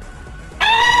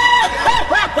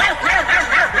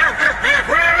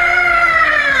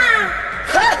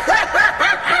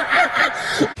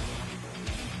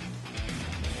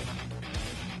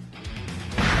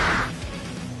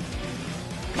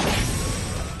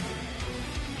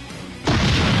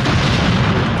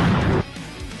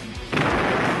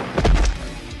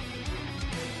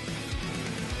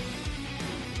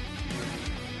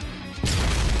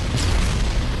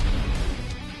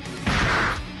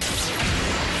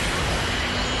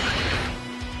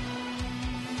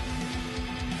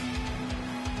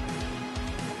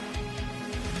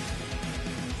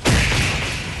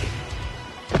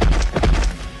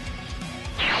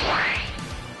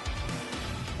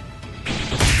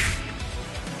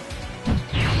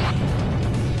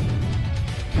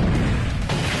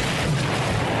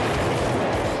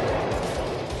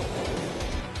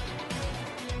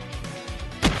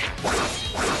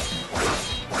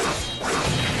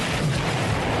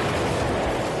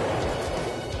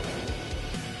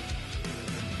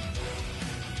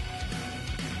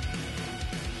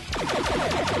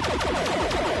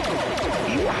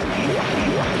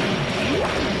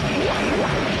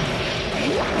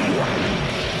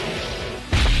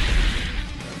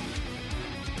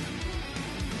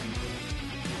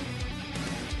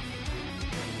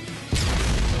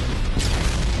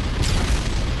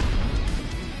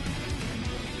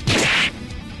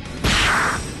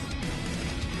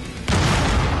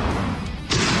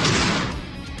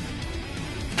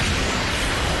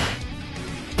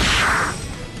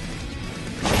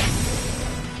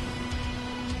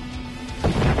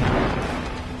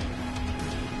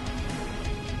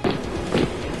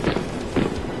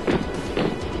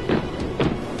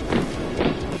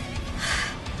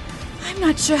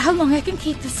 Not sure how long I can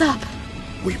keep this up.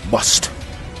 We must.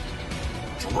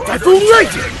 Rifle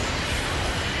lighting!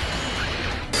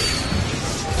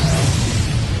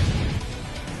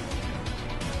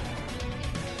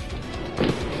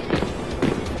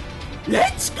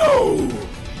 Let's go!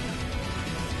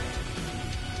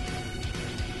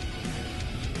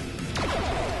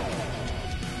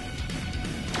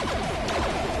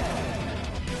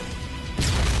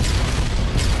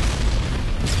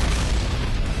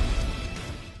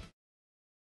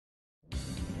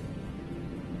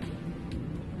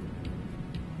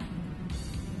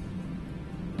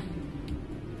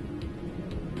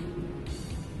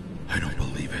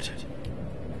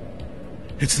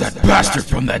 It's that bastard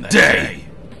from that day!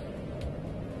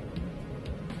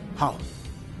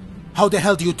 How the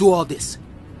hell do you do all this?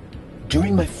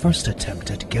 During my first attempt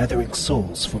at gathering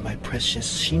souls for my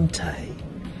precious Shintai,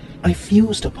 I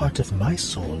fused a part of my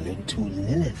soul into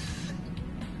Lilith.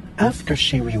 After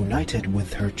she reunited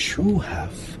with her true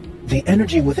half, the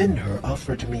energy within her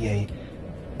offered me a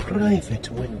private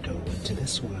window into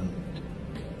this world.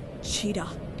 Cheetah,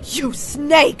 you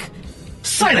snake!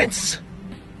 Silence!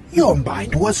 Your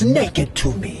mind was naked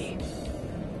to me.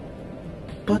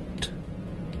 But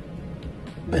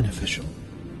beneficial.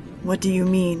 What do you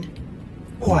mean?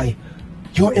 Why,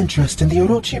 your interest in the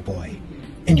Orochi boy,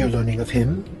 and your learning of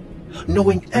him,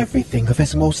 knowing everything of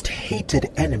his most hated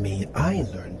enemy, I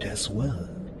learned as well.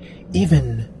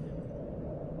 Even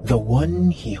the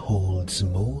one he holds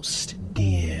most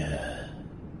dear.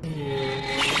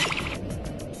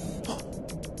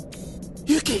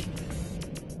 Yuki!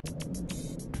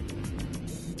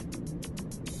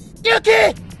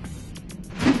 Yuki!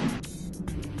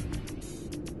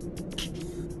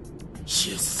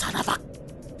 You son of a...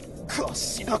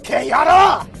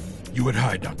 You would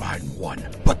hide not behind one,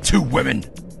 but two women.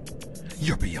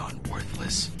 You're beyond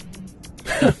worthless.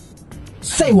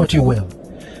 Say what you will,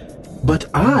 but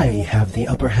I have the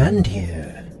upper hand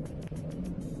here.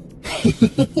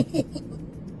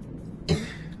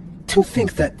 To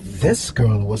think that this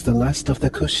girl was the last of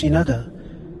the Kushinaga,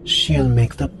 she'll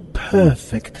make the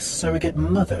perfect surrogate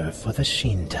mother for the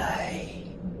Shintai.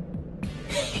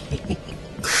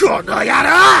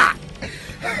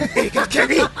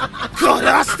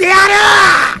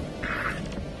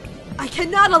 I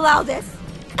cannot allow this!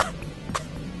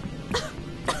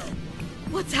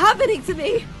 What's happening to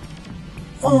me?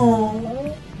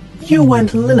 Oh, you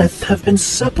and Lilith have been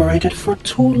separated for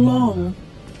too long.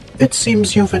 It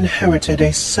seems you've inherited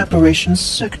a separation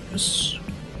sickness.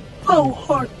 How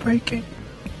heartbreaking.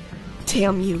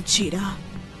 Damn you, Cheetah.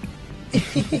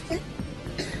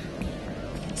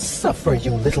 Suffer,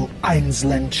 you little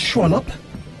Einsland Schwallop.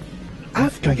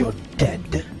 After you're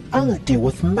dead, I'll deal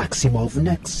with Maximov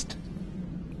next.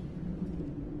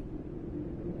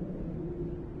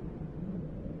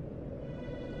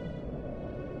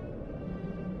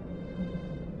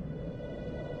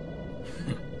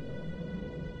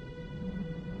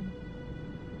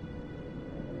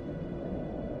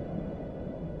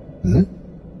 Hmm?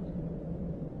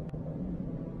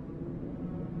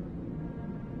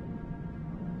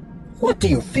 What do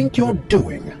you think you're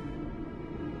doing?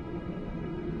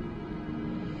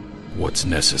 What's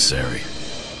necessary?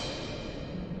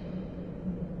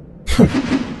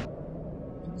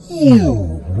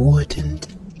 You wouldn't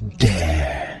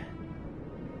dare.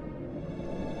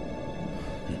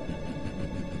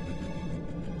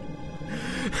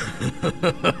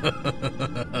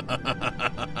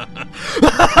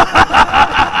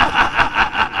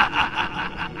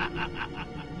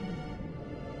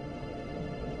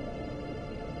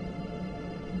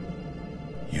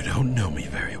 You don't know me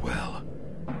very well.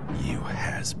 You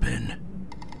has-been.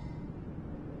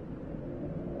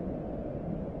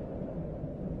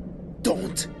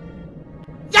 Don't!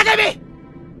 Yagami!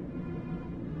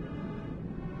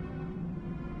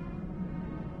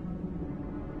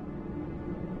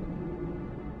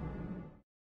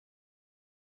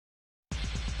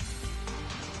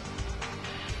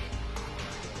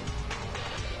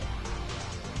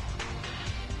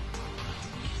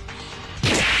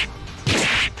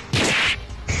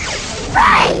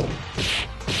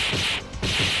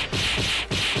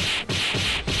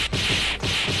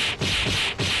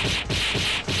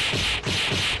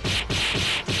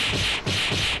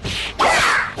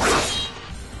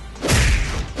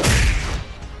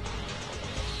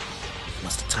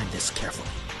 Must have timed this carefully.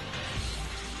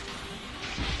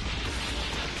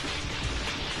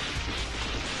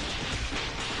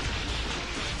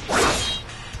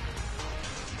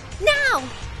 Now!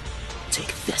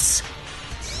 Take this.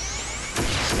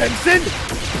 Ensign,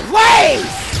 blaze!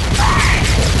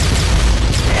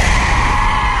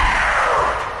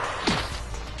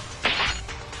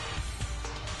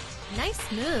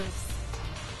 Nice moves.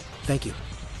 Thank you.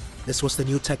 This was the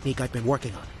new technique I've been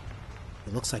working on.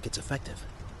 It looks like it's effective.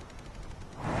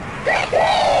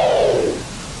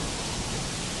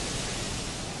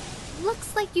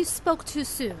 Looks like you spoke too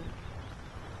soon.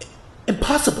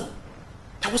 Impossible!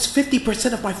 That was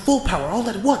 50% of my full power all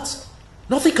at once.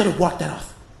 Nothing could have walked that off.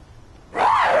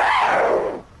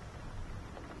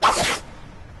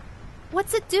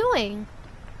 What's it doing?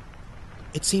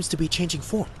 It seems to be changing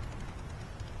form.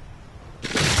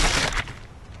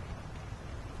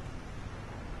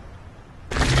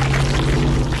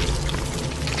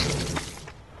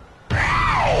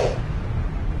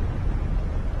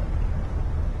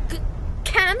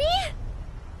 Cammy?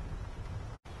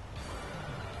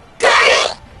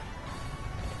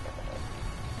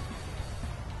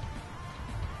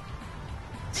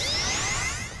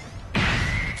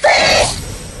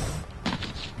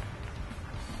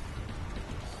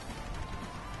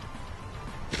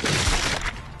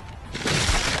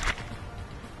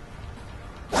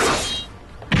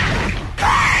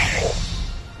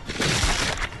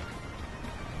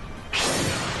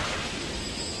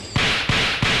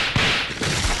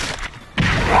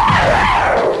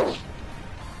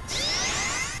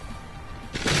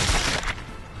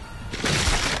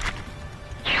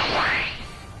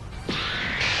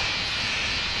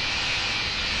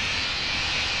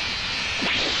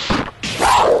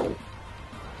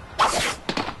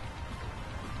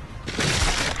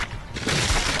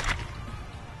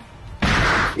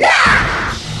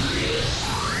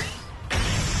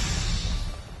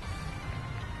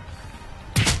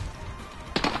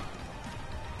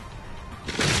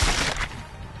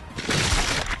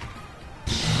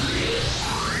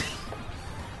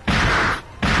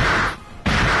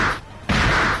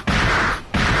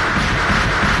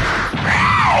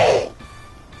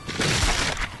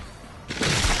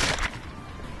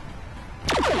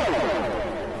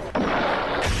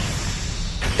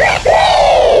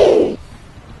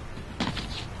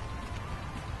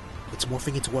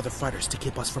 morphing into other fighters to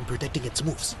keep us from predicting its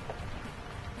moves.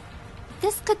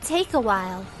 This could take a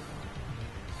while.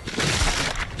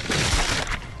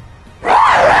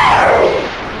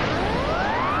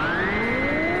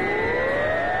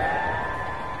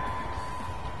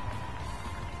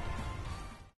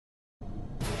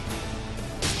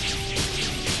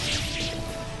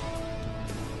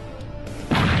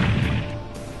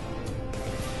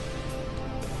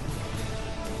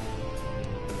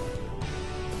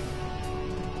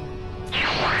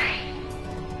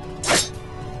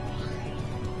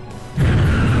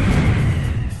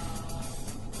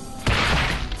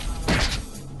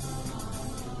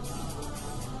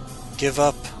 Give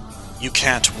up. You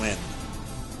can't win.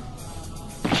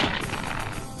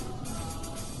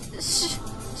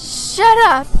 Shut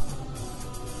up!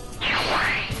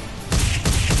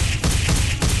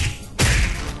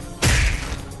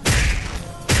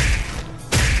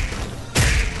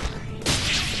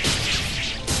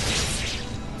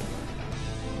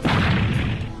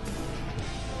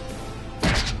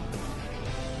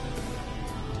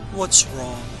 What's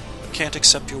wrong? Can't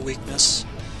accept your weakness?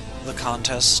 The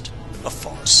contest? A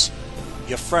farce.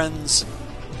 Your friends?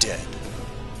 Dead.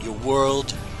 Your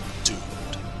world?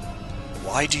 Doomed.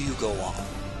 Why do you go on?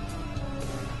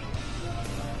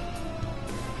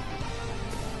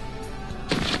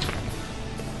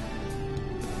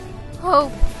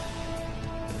 Hope.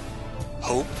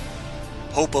 Hope?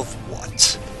 Hope of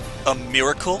what? A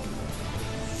miracle?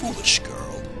 Foolish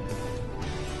girl.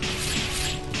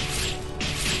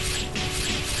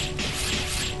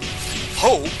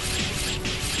 Hope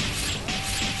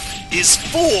is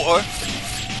for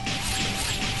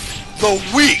the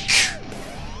weak.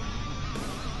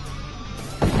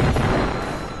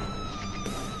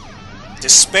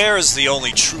 Despair is the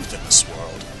only truth in this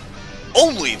world.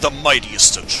 Only the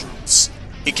mightiest of truths.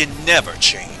 It can never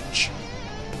change.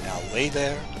 Now lay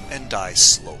there and die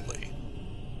slowly.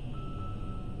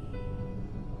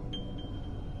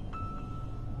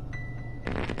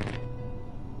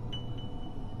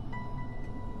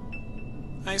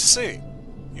 I see.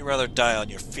 You'd rather die on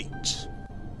your feet.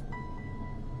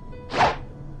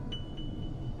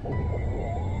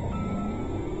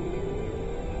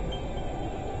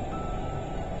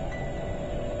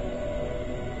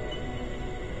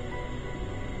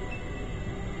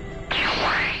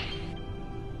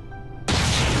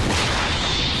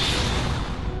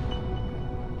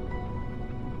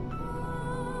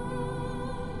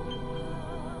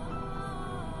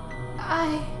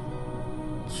 I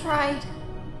tried.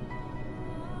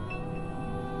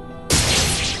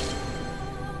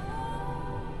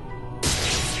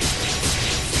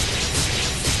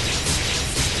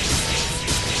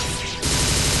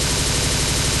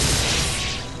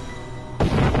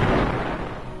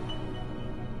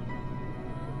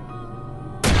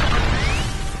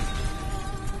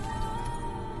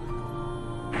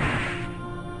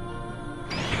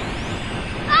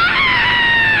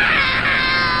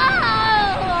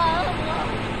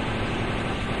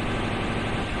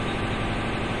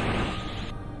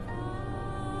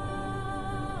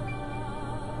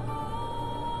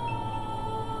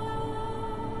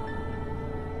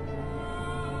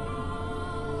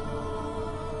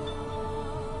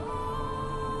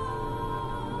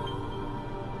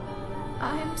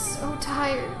 I'm so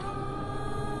tired.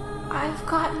 I've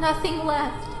got nothing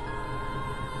left.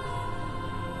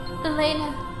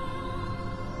 Elena,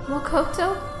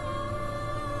 Mokoto,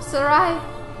 Sarai,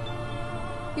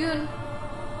 Yun,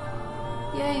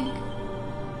 Yang,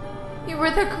 you were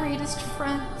the greatest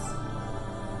friends.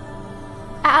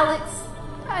 Alex,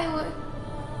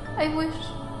 I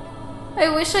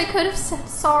wish I could have said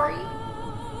sorry.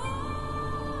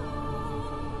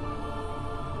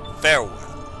 Farewell.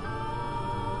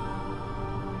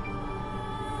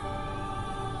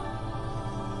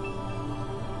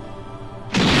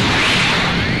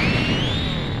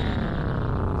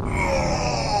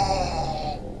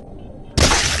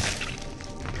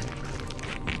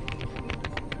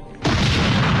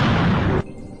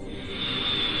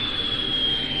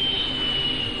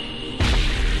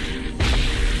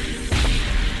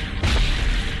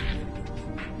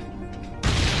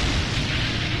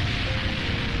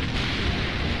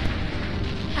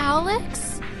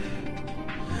 Alex?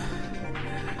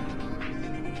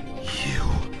 You...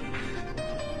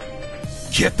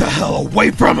 Get the hell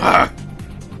away from her!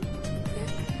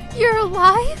 You're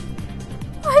alive?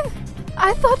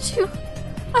 I thought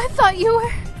you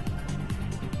were...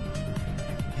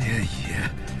 Yeah.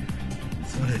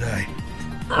 So did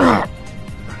I.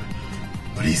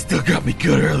 But he still got me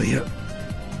good earlier.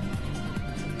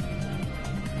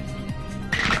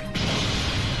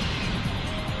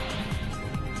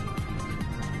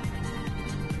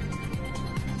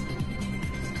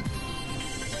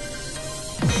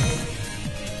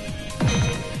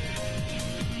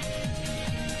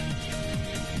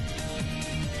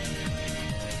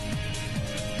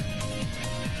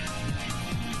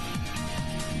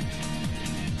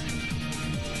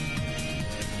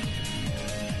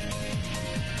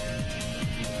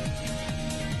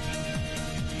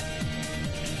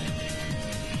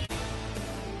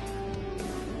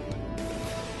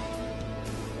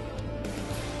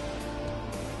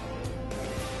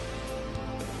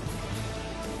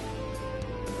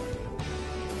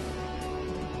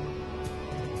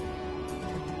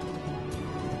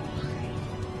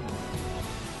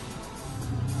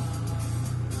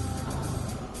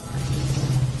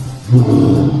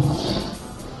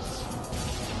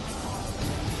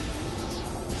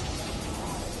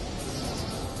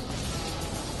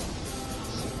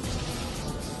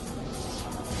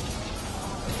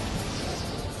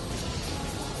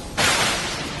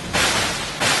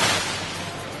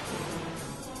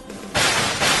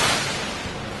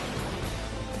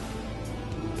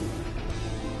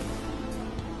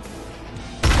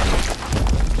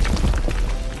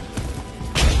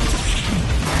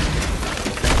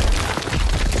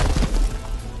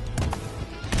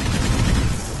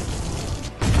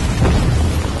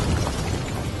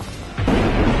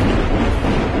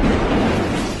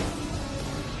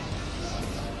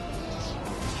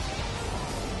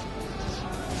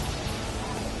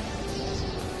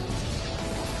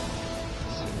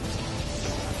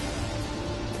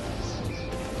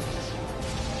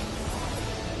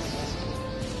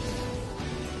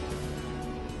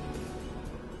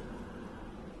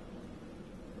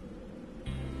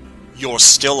 You're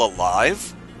still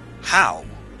alive? How?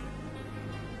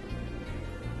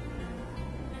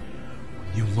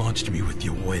 You launched me with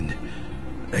your wind.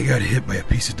 I got hit by a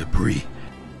piece of debris.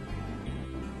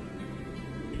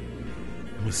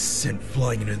 I was sent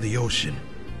flying into the ocean.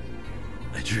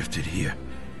 I drifted here.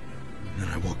 Then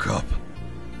I woke up.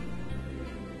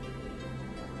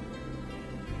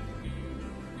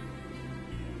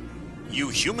 You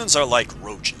humans are like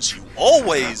roaches. You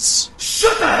always...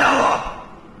 Shut the hell up!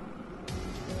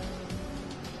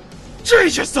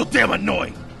 Jeez, you're so damn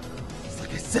annoying! It's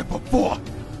like I said before.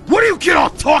 What do you get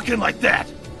all talking like that?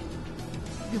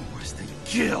 You're worse than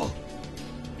kill.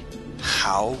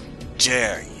 How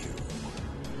dare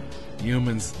you?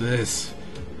 Humans this,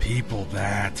 people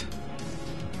that.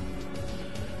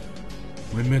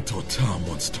 My mentor Tom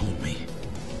once told me,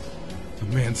 a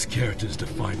man's character is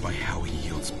defined by how he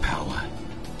yields power.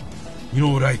 You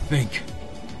know what I think?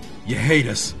 You hate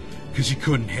us because you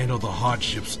couldn't handle the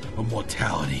hardships of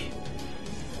mortality.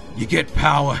 You get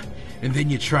power, and then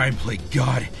you try and play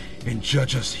God and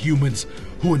judge us humans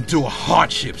who endure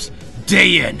hardships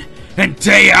day in and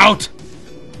day out?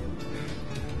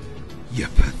 You're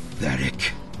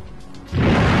pathetic.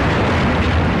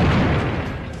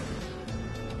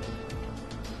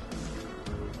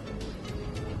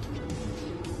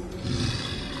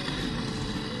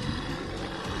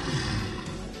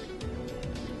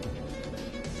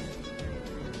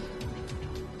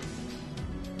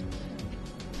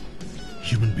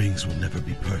 Human beings will never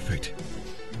be perfect.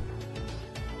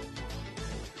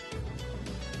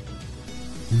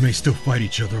 We may still fight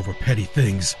each other over petty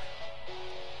things,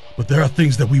 but there are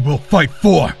things that we will fight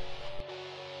for.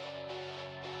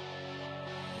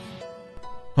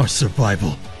 Our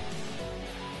survival.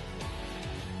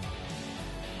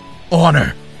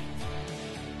 Honor.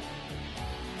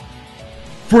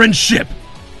 Friendship.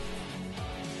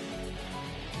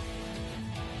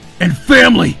 And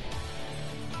family.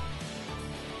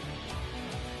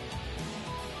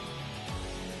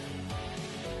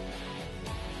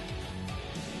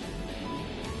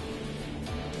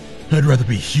 I'd rather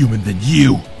be human than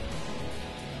you.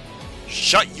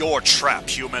 Shut your trap,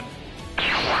 human.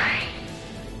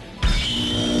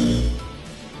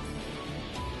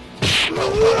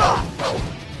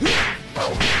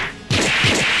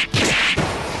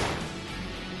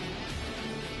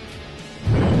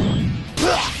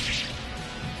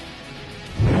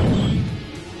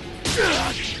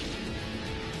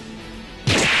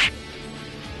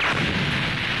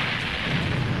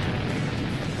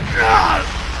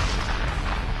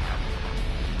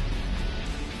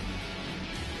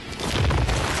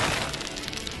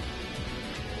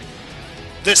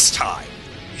 This time,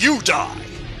 you die.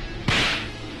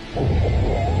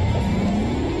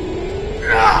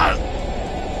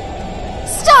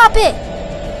 Stop it!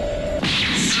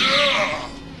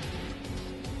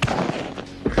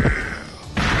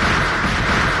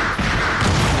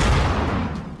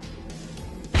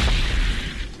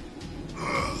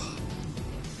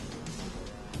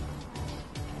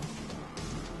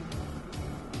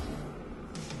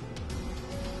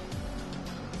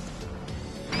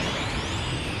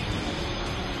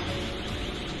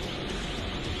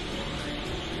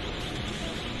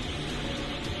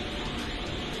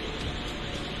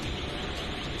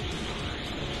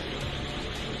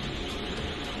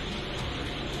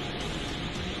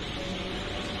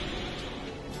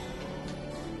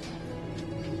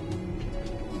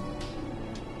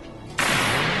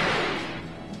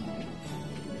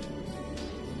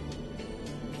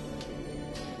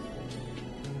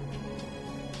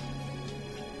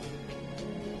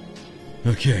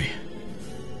 Okay,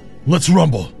 let's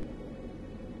rumble.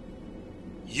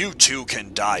 You two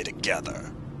can die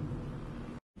together.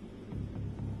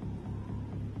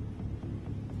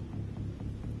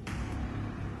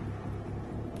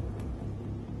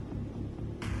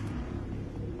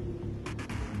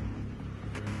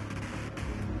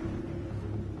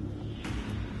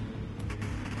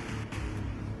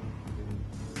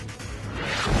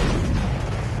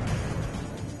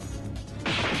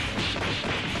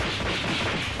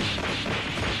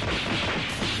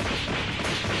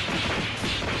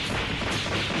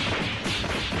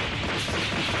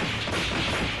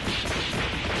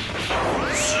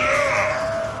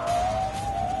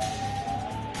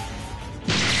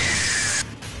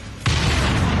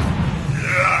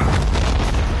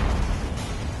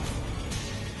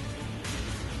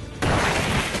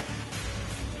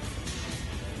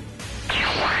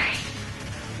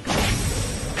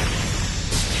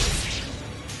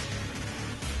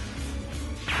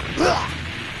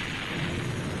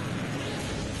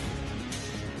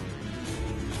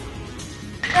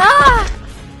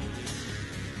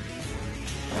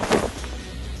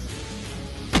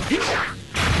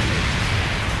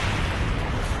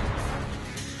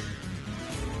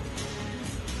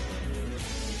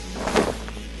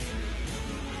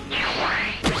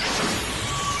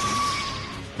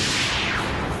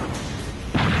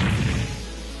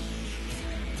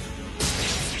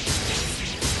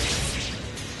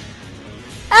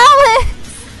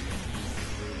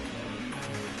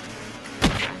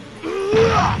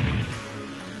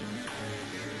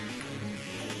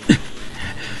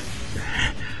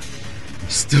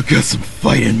 Still got some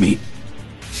fight in me.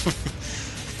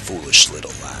 Foolish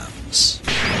little lambs.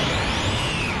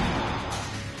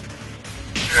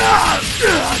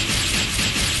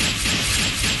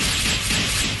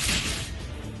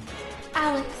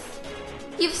 Alex,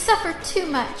 you've suffered too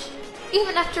much.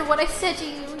 Even after what I said to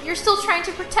you, you're still trying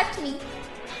to protect me.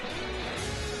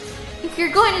 If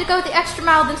you're going to go the extra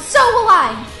mile, then so will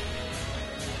I!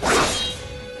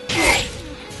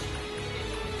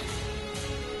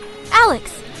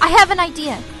 Alex, I have an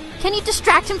idea. Can you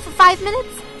distract him for 5 minutes?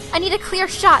 I need a clear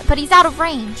shot, but he's out of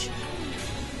range.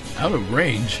 Out of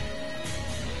range?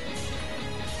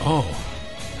 Oh,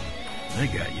 I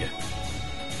got you.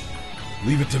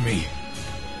 Leave it to me.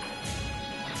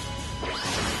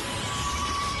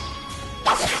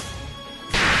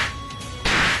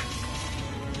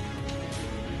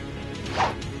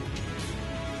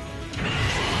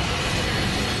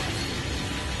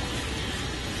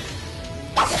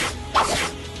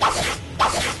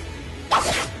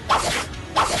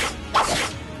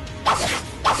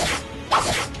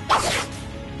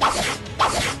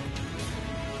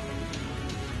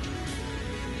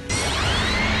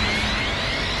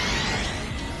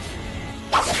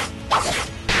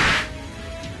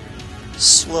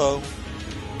 Slow.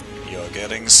 You're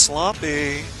getting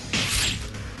sloppy.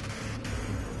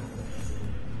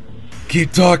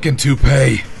 Keep talking,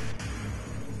 Toupee.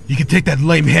 You can take that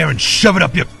lame hair and shove it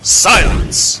up your—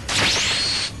 Silence!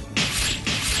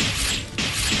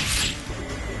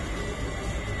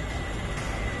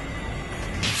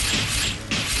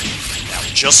 Now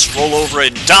just roll over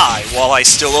and die while I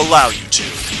still allow you to.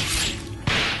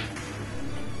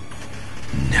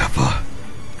 Never.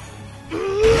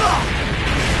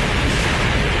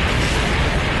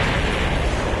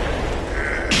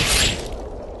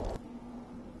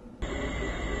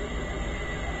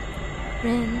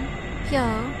 Rin, Hyo,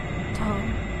 To,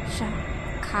 Sha,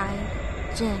 Kai,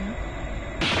 Jin.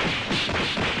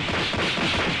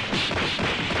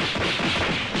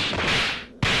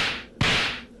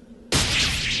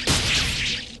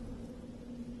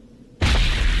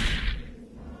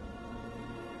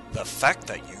 The fact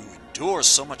that you endure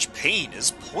so much pain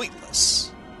is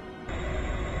pointless.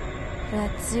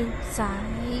 Retsu,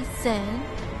 Sai, Sen.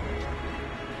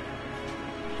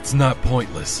 It's not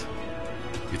pointless.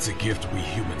 It's a gift we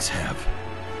humans have.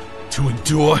 To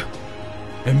endure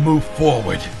and move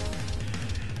forward.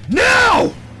 Now!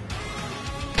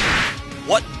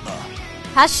 What the?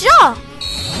 Hasha!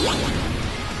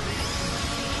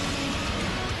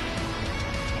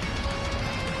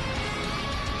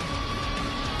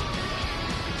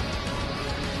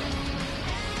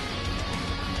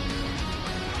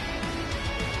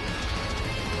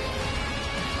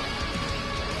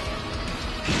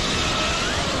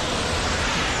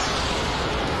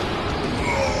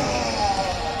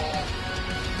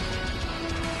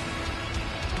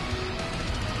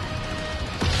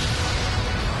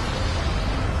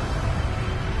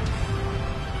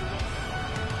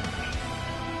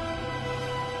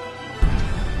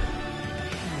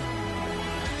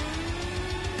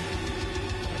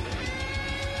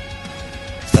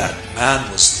 That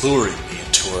man was luring me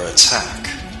into her attack.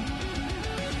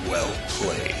 Well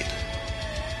played.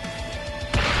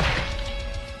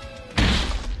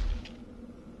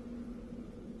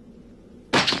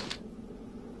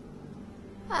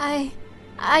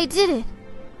 I did it.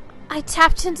 I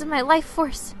tapped into my life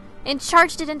force and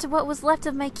charged it into what was left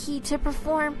of my ki to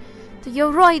perform the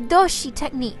Yoroi Doshi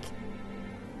technique.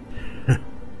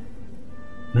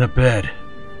 Not bad.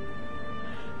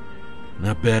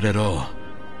 Not bad at all.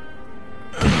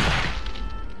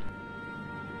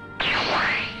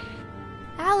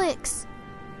 Alex!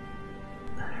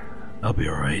 I'll be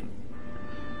alright.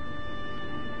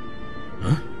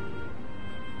 Huh?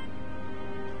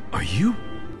 Are you?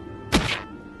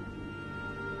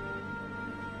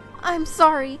 I'm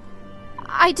sorry.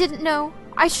 I didn't know.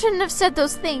 I shouldn't have said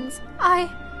those things. Hey,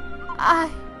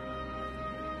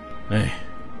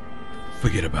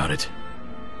 forget about it.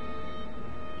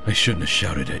 I shouldn't have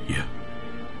shouted at you.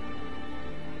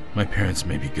 My parents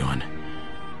may be gone,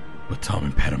 but Tom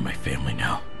and Pat are my family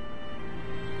now.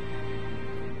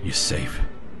 You're safe.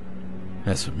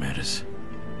 That's what matters.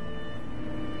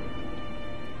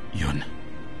 Yun,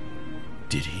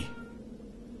 did he?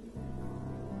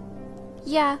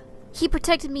 Yeah, he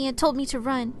protected me and told me to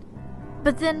run.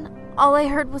 But then, all I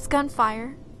heard was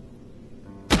gunfire.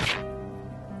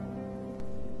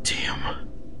 Damn.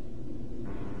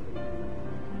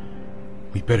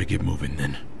 We better get moving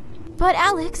then. But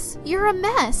Alex, you're a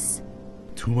mess.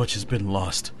 Too much has been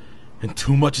lost, and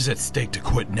too much is at stake to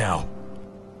quit now.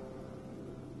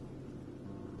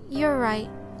 You're right.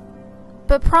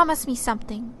 But promise me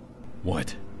something.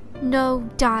 What? No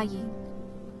dying.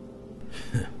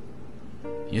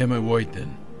 Yeah, my word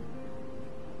then.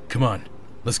 Come on,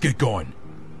 let's get going,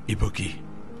 Ibuki.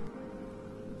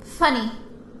 Funny.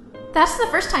 That's the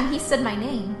first time he said my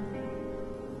name.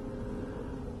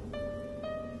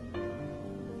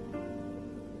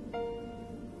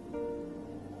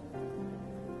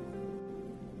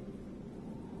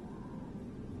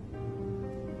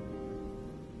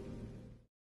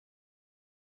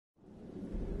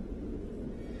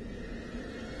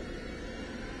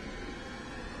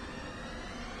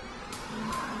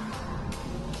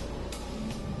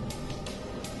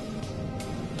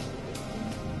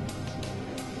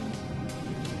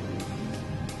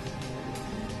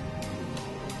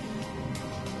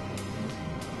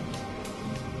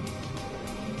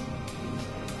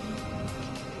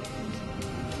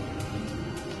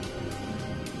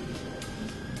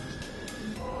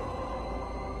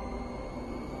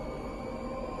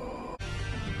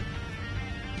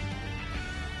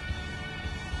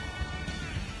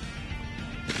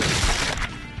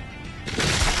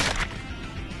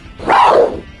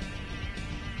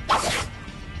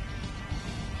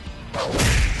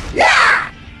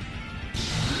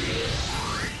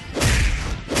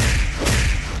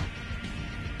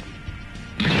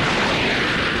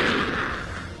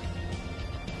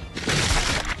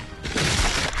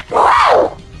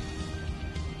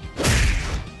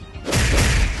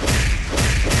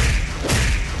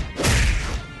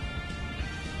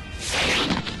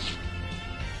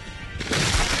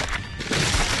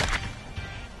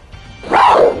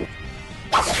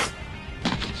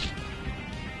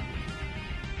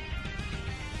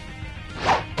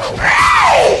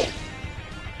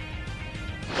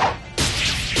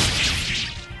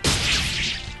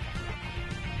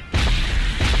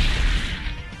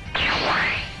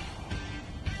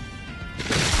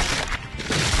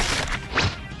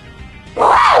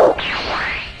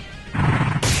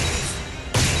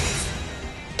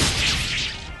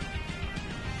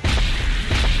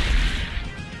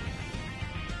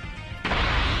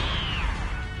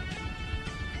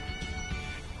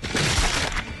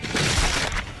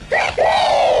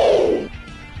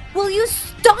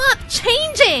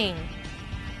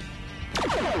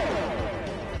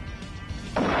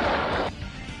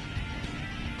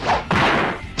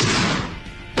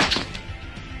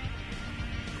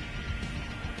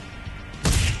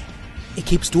 It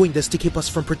keeps doing this to keep us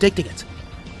from predicting it.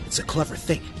 It's a clever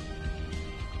thing.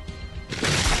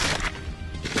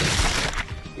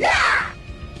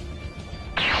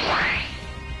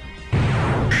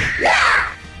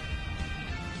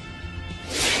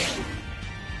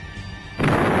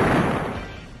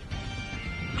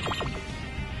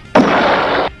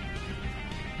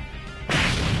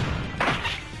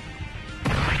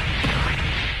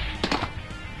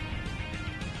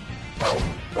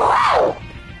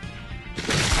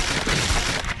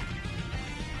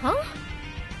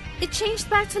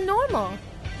 To normal.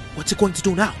 What's it going to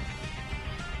do now?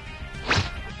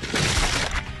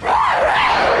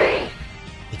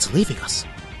 It's leaving us.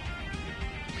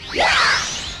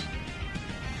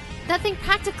 That thing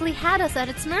practically had us at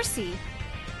its mercy.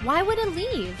 Why would it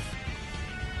leave?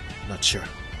 Not sure.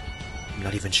 I'm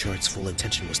not even sure its full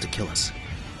intention was to kill us.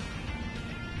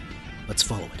 Let's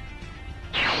follow it.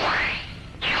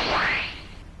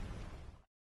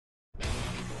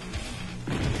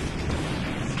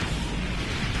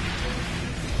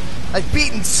 I've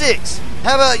beaten 6.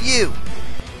 How about you?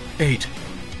 8.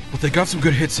 But they got some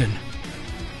good hits in.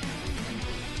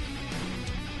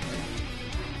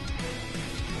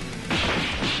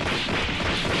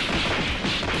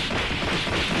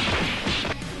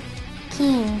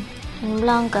 King and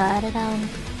Blanca are around.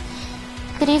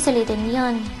 Krizalid and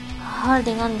Yon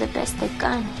holding on the best they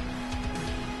can.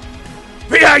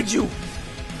 Behind you!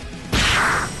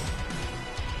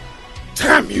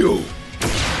 Damn you!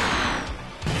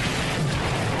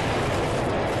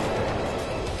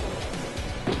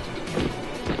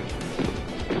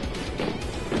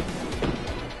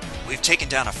 We've taken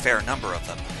down a fair number of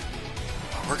them.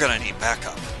 We're gonna need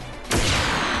backup.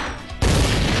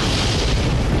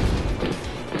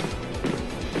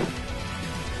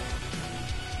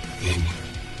 Then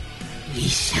we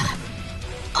shall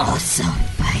also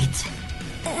fight.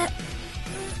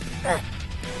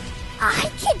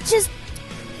 I can just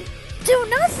do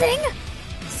nothing.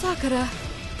 Sakura,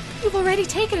 you've already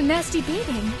taken a nasty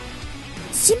beating.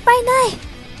 Shinpai nai.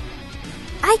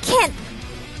 I can't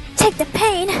take the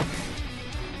pain.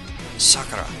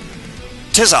 Sakura.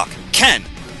 Tizok! Ken!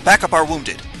 Back up our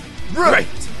wounded. Right!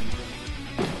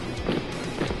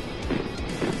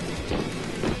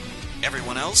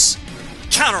 Everyone else?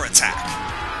 Counterattack!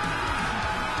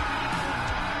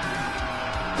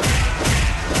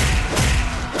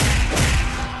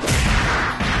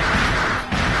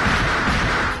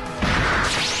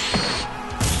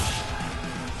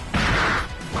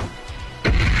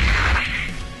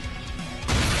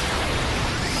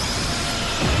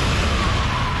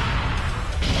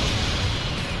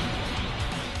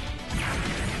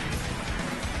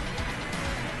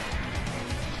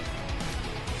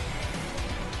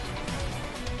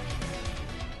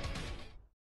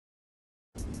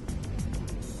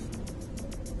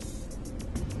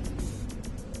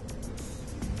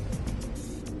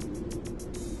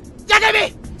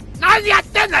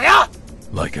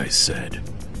 Like I said,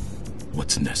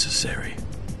 what's necessary?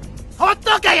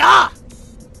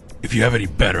 If you have any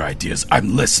better ideas,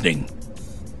 I'm listening.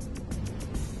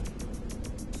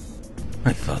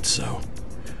 I thought so.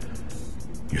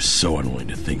 You're so unwilling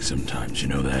to think sometimes, you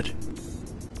know that?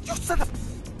 You son of...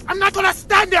 I'm not gonna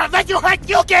stand there and let you hurt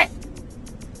Yuki!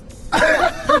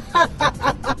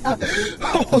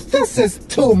 Oh, this is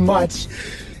too much.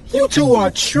 You two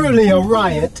are truly a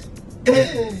riot.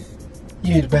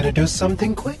 You'd better do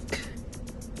something quick.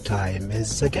 Time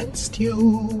is against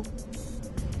you.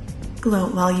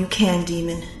 Gloat while you can,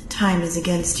 demon. Time is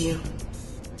against you.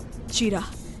 Cheetah,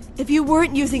 if you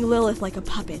weren't using Lilith like a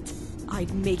puppet,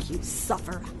 I'd make you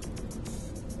suffer.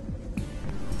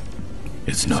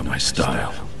 It's not my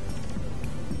style.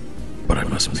 But I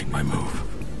must make my move.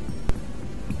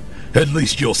 At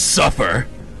least you'll suffer!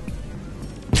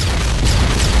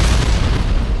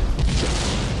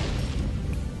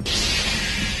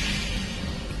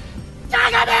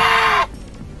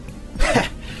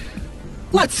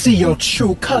 Let's see your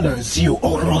true colors, you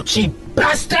Orochi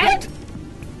bastard!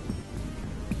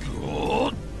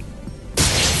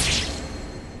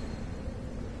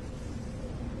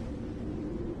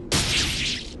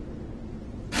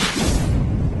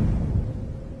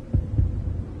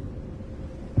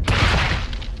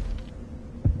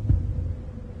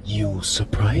 You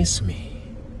surprise me.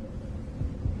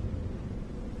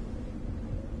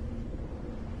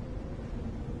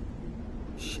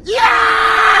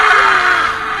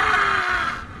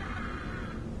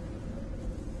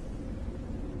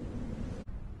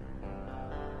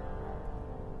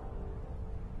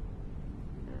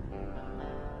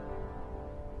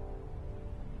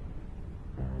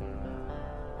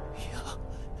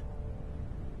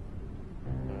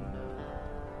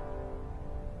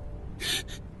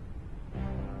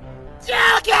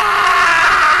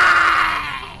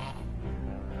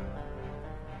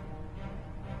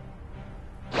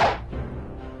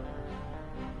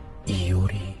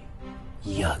 Yuri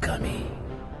Yagami,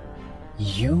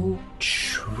 you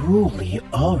truly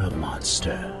are a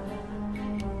monster.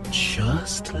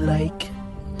 Just like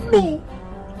me.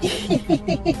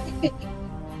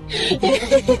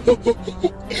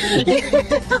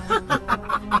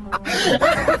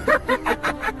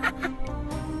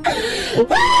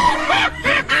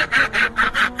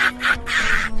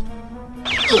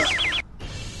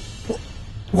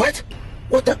 What?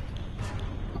 What the?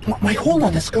 My hold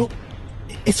on this girl,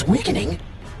 it's weakening.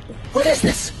 What is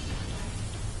this?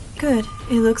 Good.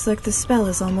 It looks like the spell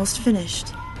is almost finished.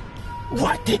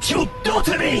 What did you do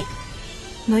to me?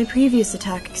 My previous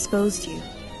attack exposed you,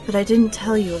 but I didn't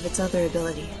tell you of its other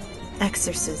ability,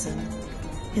 exorcism.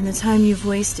 In the time you've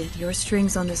wasted, your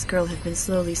strings on this girl have been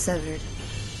slowly severed.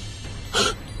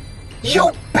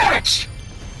 You bitch!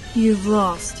 You've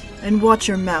lost, and watch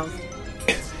your mouth.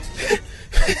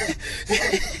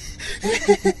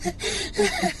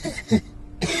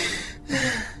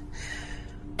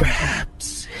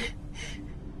 Perhaps.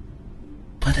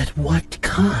 But at what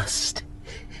cost?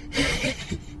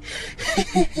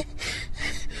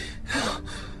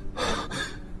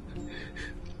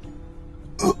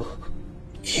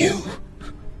 You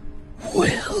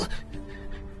will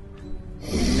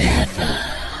never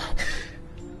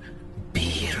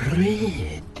be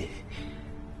rid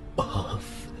of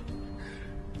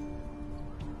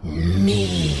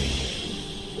me.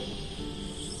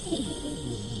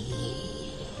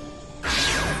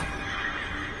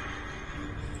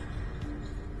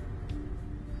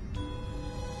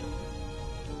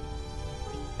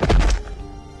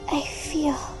 I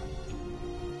feel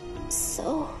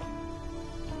so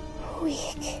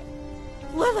weak.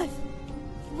 Lilith!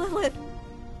 Lilith!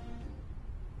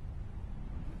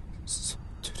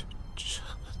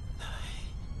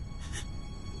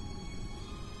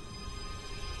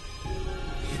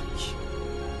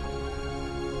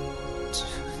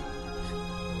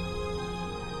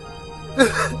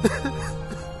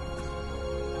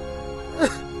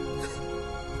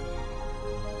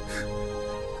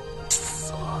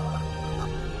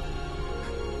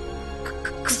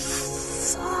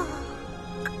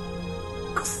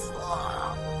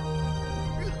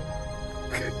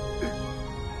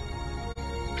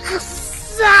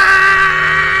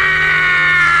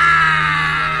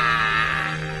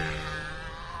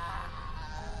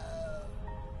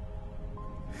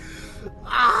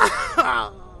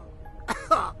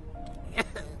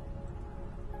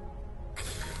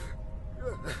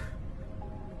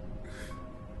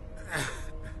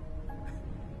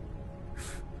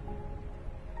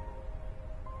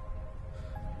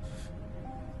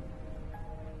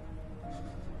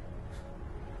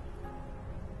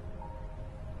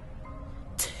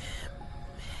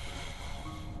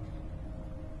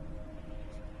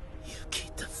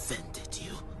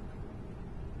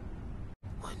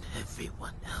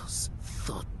 Everyone else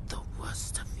thought the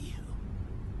worst of you.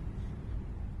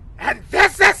 And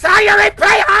this is how you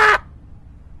repay her?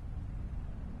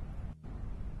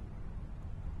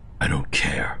 I don't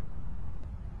care.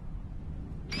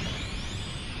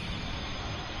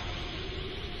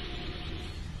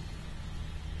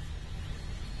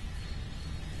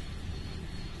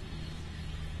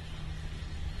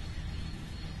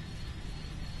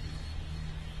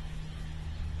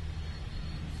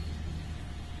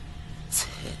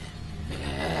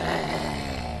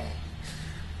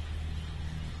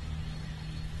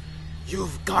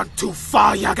 You've gone too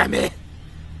far, Yagami.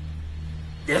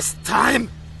 This time,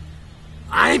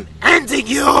 I'm ending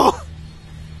you!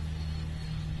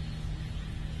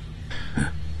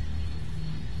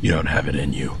 You don't have it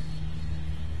in you.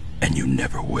 And you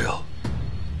never will.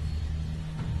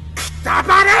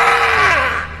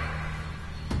 Tabare!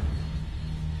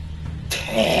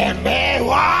 Teme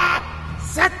wa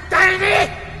zettai ni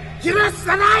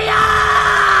hirusanai yo!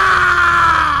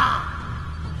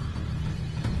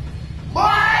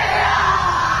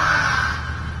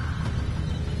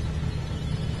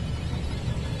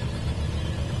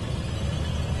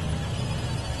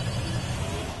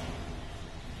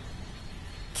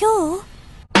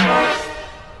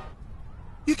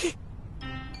 Yuki!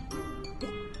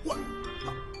 What?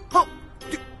 How?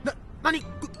 Nani?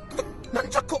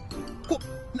 Nanjaku?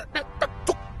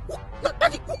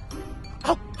 Nani?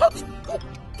 How?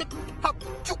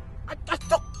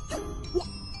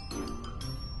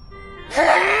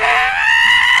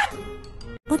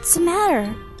 What's the matter?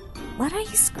 What are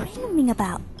you screaming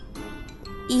about?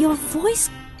 Your voice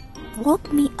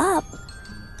woke me up.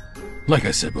 Like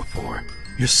I said before,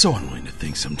 you're so unwilling to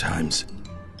think sometimes.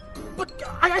 But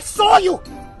I saw you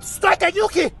strike at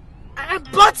Yuki,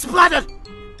 and blood splattered.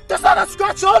 There's not a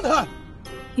scratch on her.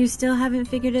 You still haven't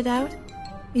figured it out?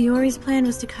 Iori's plan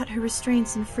was to cut her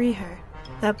restraints and free her.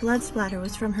 That blood splatter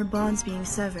was from her bonds being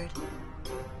severed.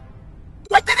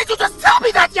 Why didn't you just tell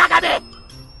me that, Yagami?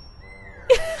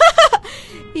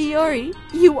 Iori,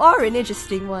 you are an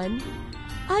interesting one.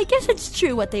 I guess it's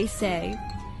true what they say.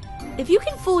 If you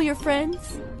can fool your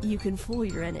friends, you can fool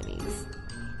your enemies.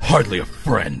 Hardly a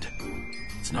friend.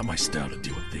 It's not my style to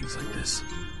deal with things like this.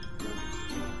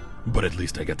 But at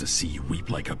least I got to see you weep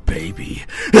like a baby.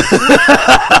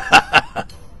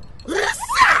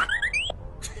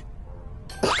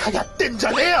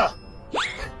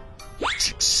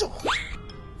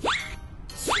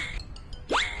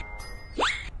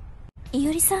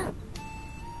 Iori-san,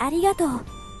 arigatou.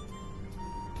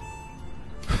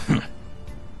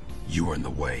 You are in the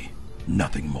way,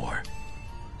 nothing more.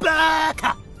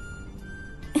 Baka!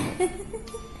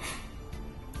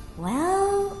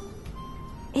 Well,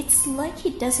 it's like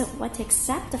he doesn't want to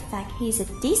accept the fact he's a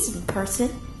decent person.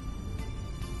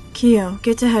 Kyo,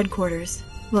 get to headquarters.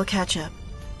 We'll catch up.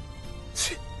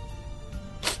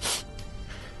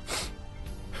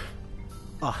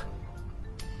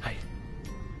 Hi.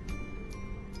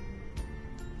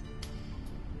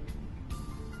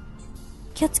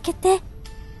 気をつけて。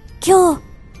今日。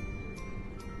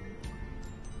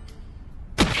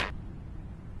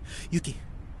 Yuki,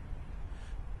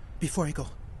 before I go,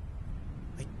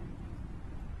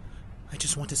 I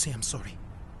just want to say I'm sorry.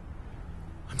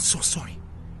 I'm so sorry.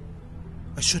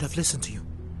 I should have listened to you.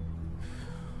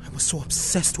 I was so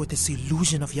obsessed with this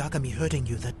illusion of Yagami hurting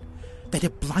you that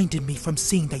it blinded me from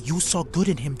seeing that you saw good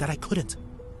in him that I couldn't.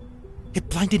 It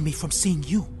blinded me from seeing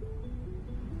you.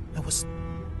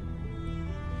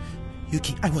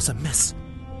 Yuki, I was a mess.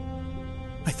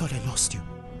 I thought I lost you.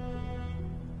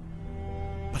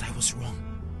 But I was wrong.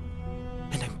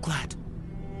 And I'm glad.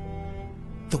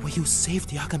 The way you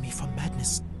saved Yagami from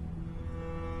madness.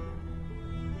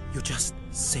 You just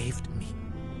saved me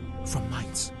from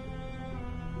mines.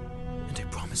 And I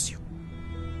promise you,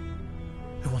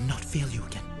 I will not fail you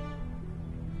again.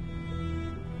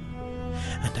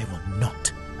 And I will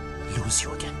not lose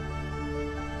you again.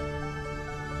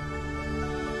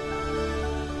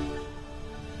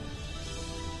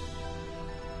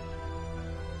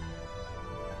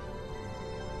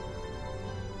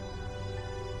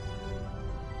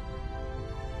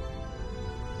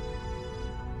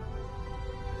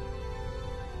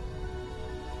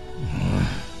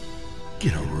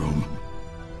 Get a room.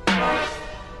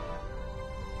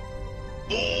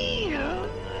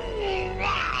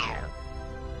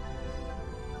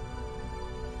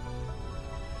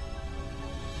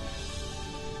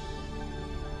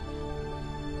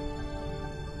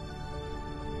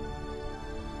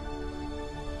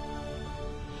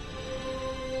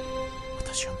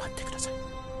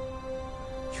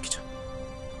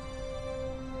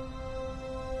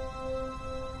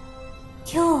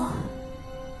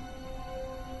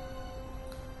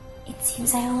 It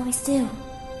seems I always do.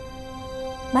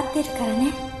 待ってるから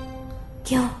ね、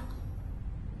今日。